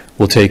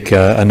 We'll take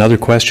another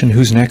question.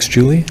 Who's next,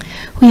 Julie?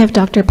 We have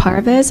Dr.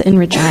 Parvez in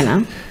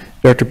Regina.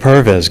 Dr.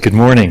 Parvez, good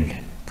morning.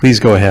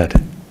 Please go ahead.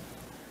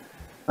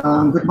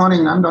 Good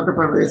morning. I'm Dr.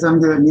 Parvez. I'm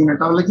the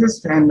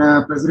neonatologist and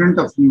president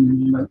of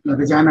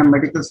Regina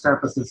Medical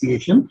Staff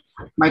Association.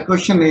 My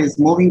question is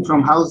moving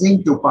from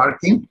housing to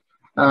parking.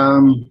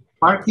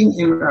 Parking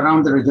in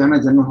around the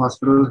Regina General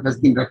Hospital has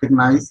been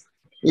recognized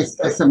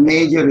as a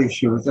major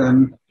issue.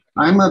 And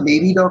I'm a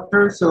baby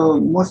doctor, so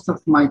most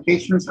of my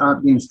patients are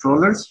in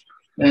strollers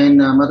and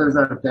mothers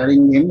are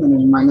carrying in, and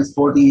in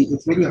 -40,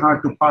 it's very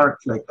hard to park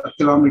like a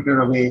kilometer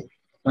away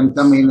and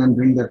come in and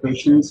bring their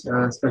patients,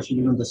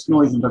 especially when the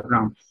snow is on the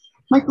ground.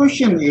 My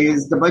question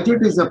is, the budget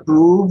is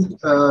approved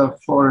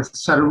for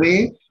survey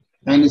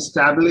and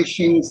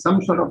establishing some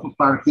sort of a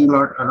parking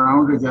lot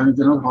around Regina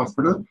General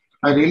Hospital.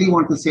 I really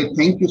want to say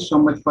thank you so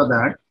much for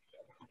that.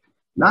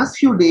 Last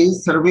few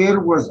days, surveyor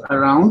was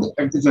around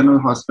at the General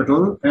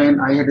Hospital and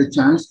I had a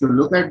chance to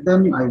look at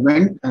them. I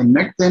went and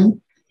met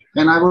them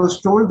and I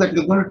was told that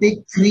it's going to take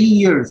 3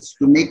 years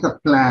to make a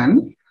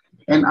plan.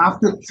 And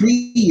after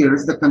 3 years,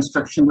 the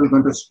construction will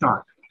going to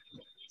start.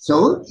 So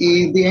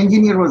the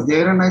engineer was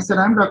there and I said,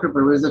 I'm Dr.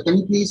 Parvez, can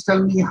you please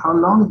tell me how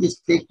long this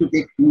take to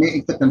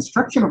make the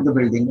construction of the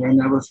building?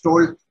 And I was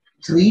told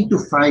 3 to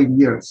 5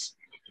 years.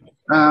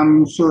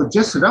 So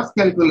just rough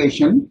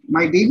calculation,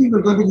 my baby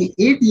will going to be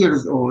 8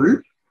 years old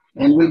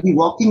and will be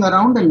walking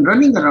around and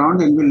running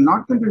around and will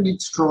not going to need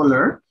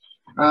stroller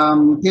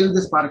till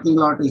this parking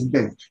lot is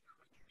built.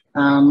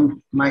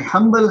 My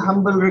humble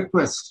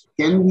request,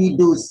 can we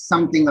do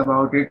something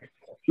about it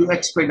to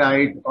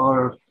expedite or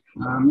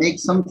make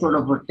some sort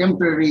of a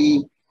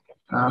temporary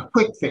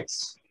quick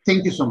fix?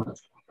 Thank you so much.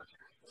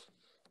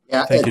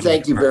 Yeah,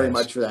 thank you very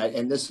much for that.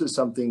 And this is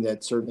something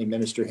that certainly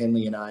Minister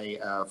Hindley and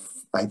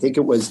I think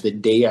it was the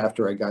day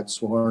after I got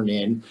sworn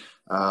in,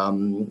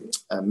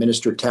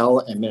 Minister Tell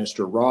and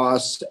Minister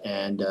Ross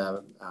and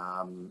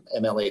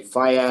MLA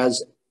Fayaz,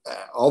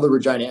 all the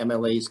Regina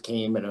MLAs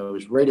came, and it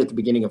was right at the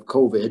beginning of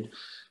COVID.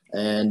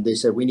 And they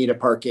said, we need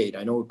a parkade.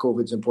 I know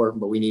COVID's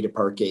important, but we need a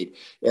parkade.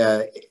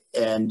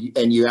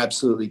 And you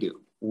absolutely do.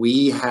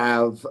 We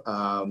have,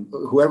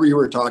 whoever you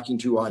were talking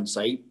to on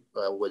site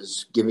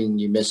was giving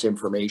you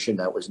misinformation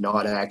that was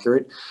not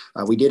accurate.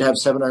 We did have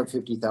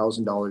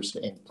 $750,000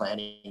 in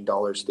planning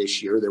dollars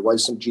this year. There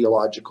was some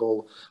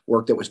geological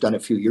work that was done a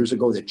few years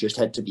ago that just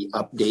had to be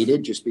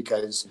updated, just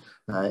because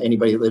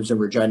anybody that lives in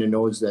Regina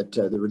knows that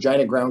the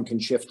Regina ground can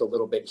shift a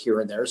little bit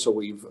here and there. So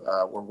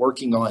we're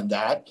working on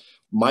that.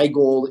 My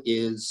goal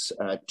is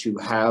to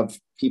have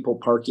people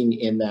parking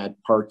in that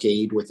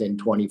parkade within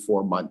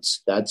 24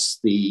 months. That's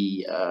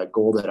the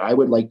goal that I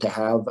would like to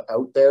have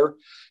out there,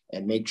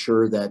 and make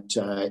sure that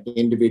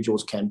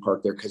individuals can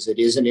park there, because it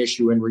is an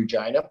issue in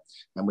Regina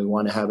and we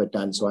want to have it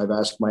done. So I've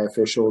asked my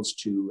officials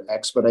to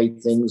expedite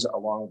things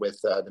along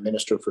with the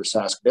Minister for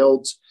Sask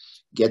Builds,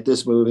 get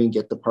this moving,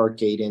 get the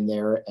parkade in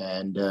there,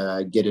 and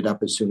get it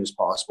up as soon as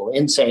possible.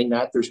 In saying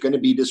that, there's going to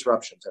be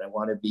disruptions, and I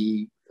want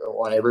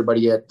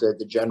everybody at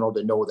the General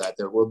to know that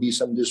there will be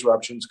some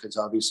disruptions, because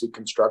obviously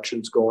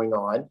construction's going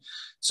on.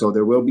 So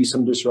there will be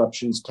some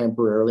disruptions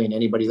temporarily, and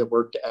anybody that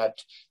worked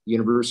at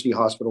University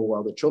Hospital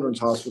while the Children's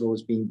Hospital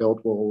was being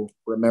built will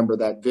remember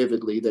that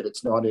vividly, that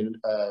it's not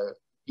an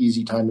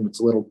easy time and it's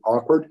a little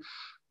awkward.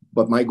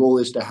 But my goal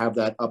is to have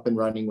that up and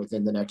running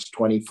within the next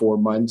 24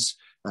 months,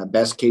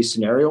 best case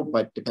scenario,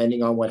 but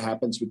depending on what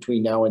happens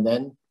between now and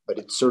then, but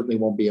it certainly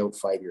won't be out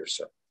 5 years,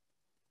 sir.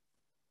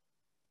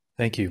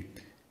 Thank you.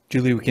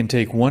 Julie, we can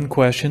take one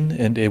question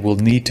and it will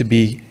need to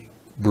be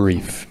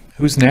brief.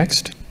 Who's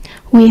next?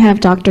 We have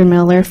Dr.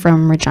 Miller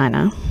from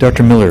Regina.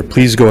 Dr. Miller,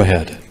 please go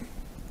ahead.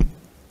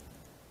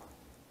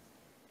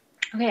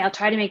 Okay, I'll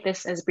try to make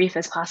this as brief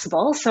as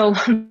possible. So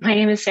my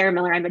name is Sarah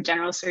Miller. I'm a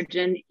general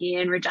surgeon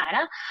in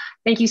Regina.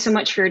 Thank you so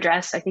much for your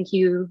address. I think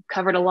you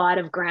covered a lot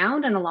of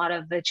ground and a lot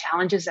of the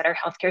challenges that our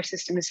healthcare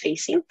system is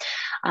facing.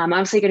 I'm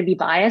obviously going to be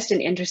biased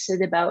and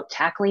interested about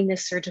tackling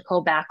this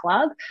surgical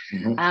backlog.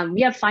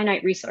 We have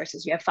finite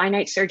resources. We have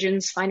finite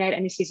surgeons, finite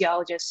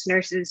anesthesiologists,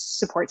 nurses,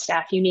 support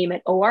staff, you name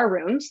it, OR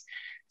rooms.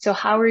 So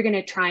how are we going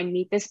to try and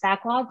meet this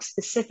backlog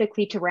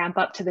specifically to ramp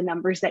up to the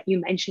numbers that you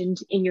mentioned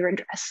in your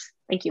address?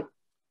 Thank you.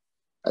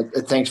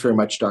 Thanks very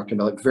much, Dr.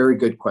 Millick. Very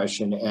good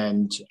question.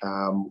 And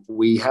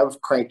we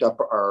have cranked up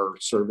our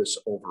service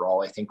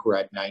overall. I think we're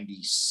at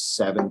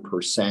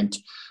 97%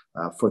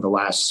 for the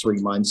last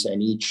 3 months.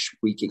 And each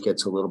week it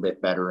gets a little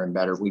bit better and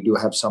better. We do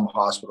have some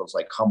hospitals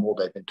like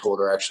Humboldt, I've been told,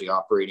 are actually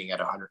operating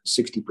at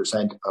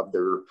 160% of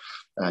their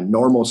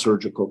normal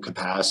surgical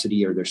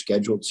capacity or their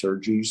scheduled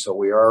surgery. So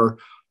we are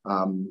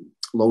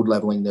load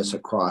leveling this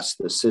across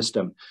the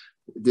system.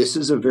 This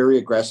is a very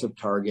aggressive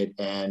target,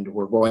 and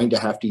we're going to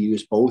have to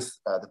use both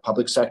the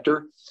public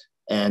sector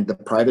and the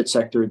private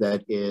sector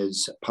that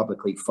is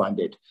publicly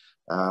funded.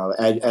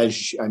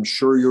 As I'm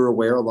sure you're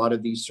aware, a lot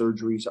of these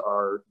surgeries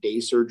are day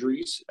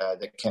surgeries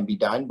that can be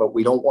done, but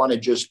we don't want to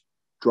just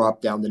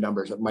drop down the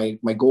numbers.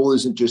 My goal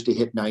isn't just to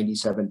hit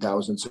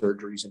 97,000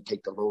 surgeries and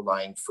take the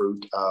low-lying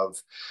fruit of,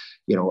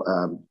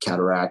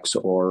 cataracts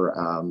or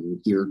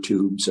ear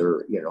tubes,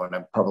 or, and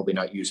I'm probably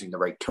not using the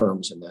right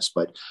terms in this,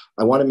 but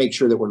I want to make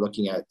sure that we're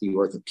looking at the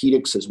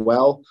orthopedics as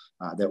well,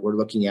 that we're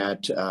looking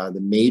at the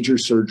major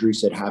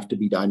surgeries that have to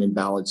be done and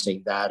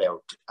balancing that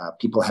out.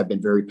 People have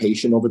been very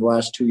patient over the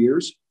last 2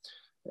 years,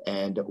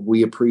 and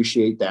we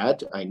appreciate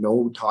that. I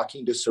know,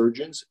 talking to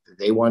surgeons,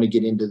 they want to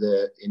get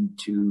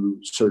into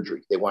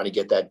surgery. They want to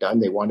get that done.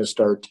 They want to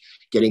start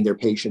getting their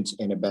patients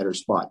in a better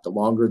spot. The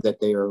longer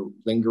that they are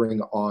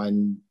lingering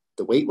on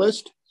the wait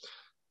list,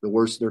 the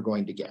worse they're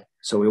going to get.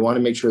 So we want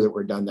to make sure that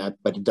we're done that,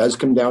 but it does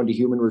come down to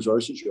human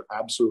resources. You're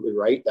absolutely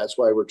right. That's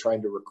why we're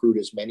trying to recruit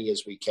as many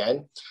as we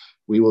can.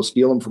 We will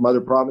steal them from other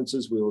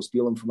provinces. We will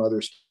steal them from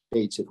other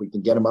states if we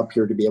can get them up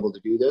here to be able to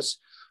do this.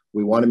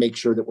 We want to make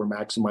sure that we're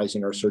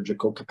maximizing our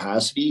surgical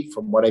capacity.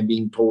 From what I'm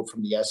being told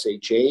from the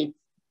SHA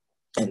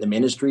and the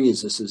ministry,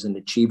 is this is an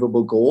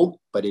achievable goal,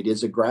 but it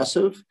is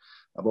aggressive.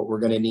 But we're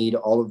going to need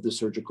all of the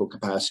surgical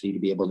capacity to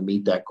be able to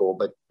meet that goal.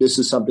 But this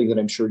is something that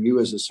I'm sure you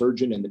as a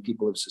surgeon and the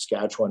people of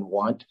Saskatchewan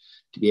want,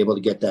 to be able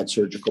to get that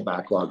surgical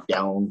backlog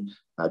down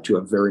to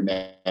a very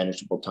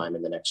manageable time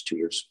in the next 2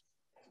 years.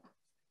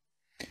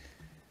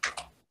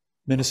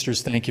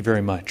 Ministers, thank you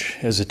very much.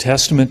 As a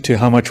testament to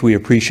how much we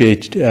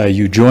appreciate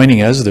you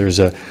joining us, there's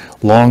a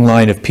long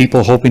line of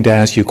people hoping to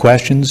ask you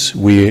questions.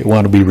 We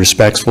want to be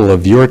respectful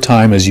of your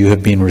time as you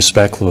have been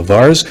respectful of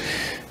ours.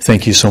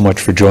 Thank you so much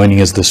for joining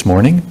us this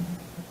morning.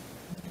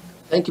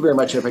 Thank you very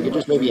much. If I could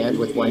just maybe end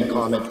with one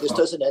comment. This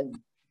doesn't end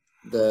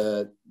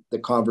the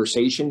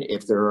conversation.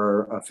 If there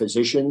are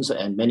physicians,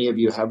 and many of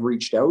you have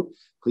reached out,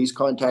 please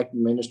contact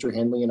Minister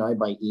Henley and I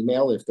by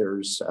email. If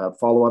there's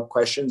follow-up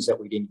questions that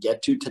we didn't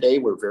get to today,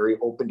 we're very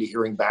open to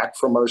hearing back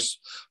from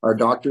our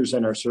doctors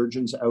and our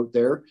surgeons out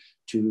there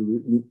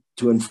to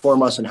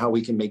inform us on how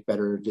we can make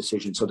better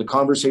decisions. So the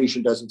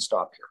conversation doesn't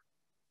stop here.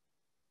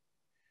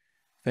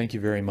 Thank you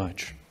very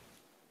much.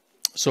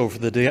 So for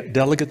the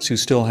delegates who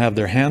still have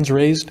their hands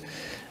raised,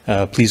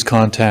 please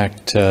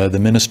contact the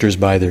ministers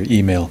by their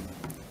email.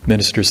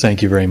 Ministers,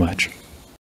 thank you very much.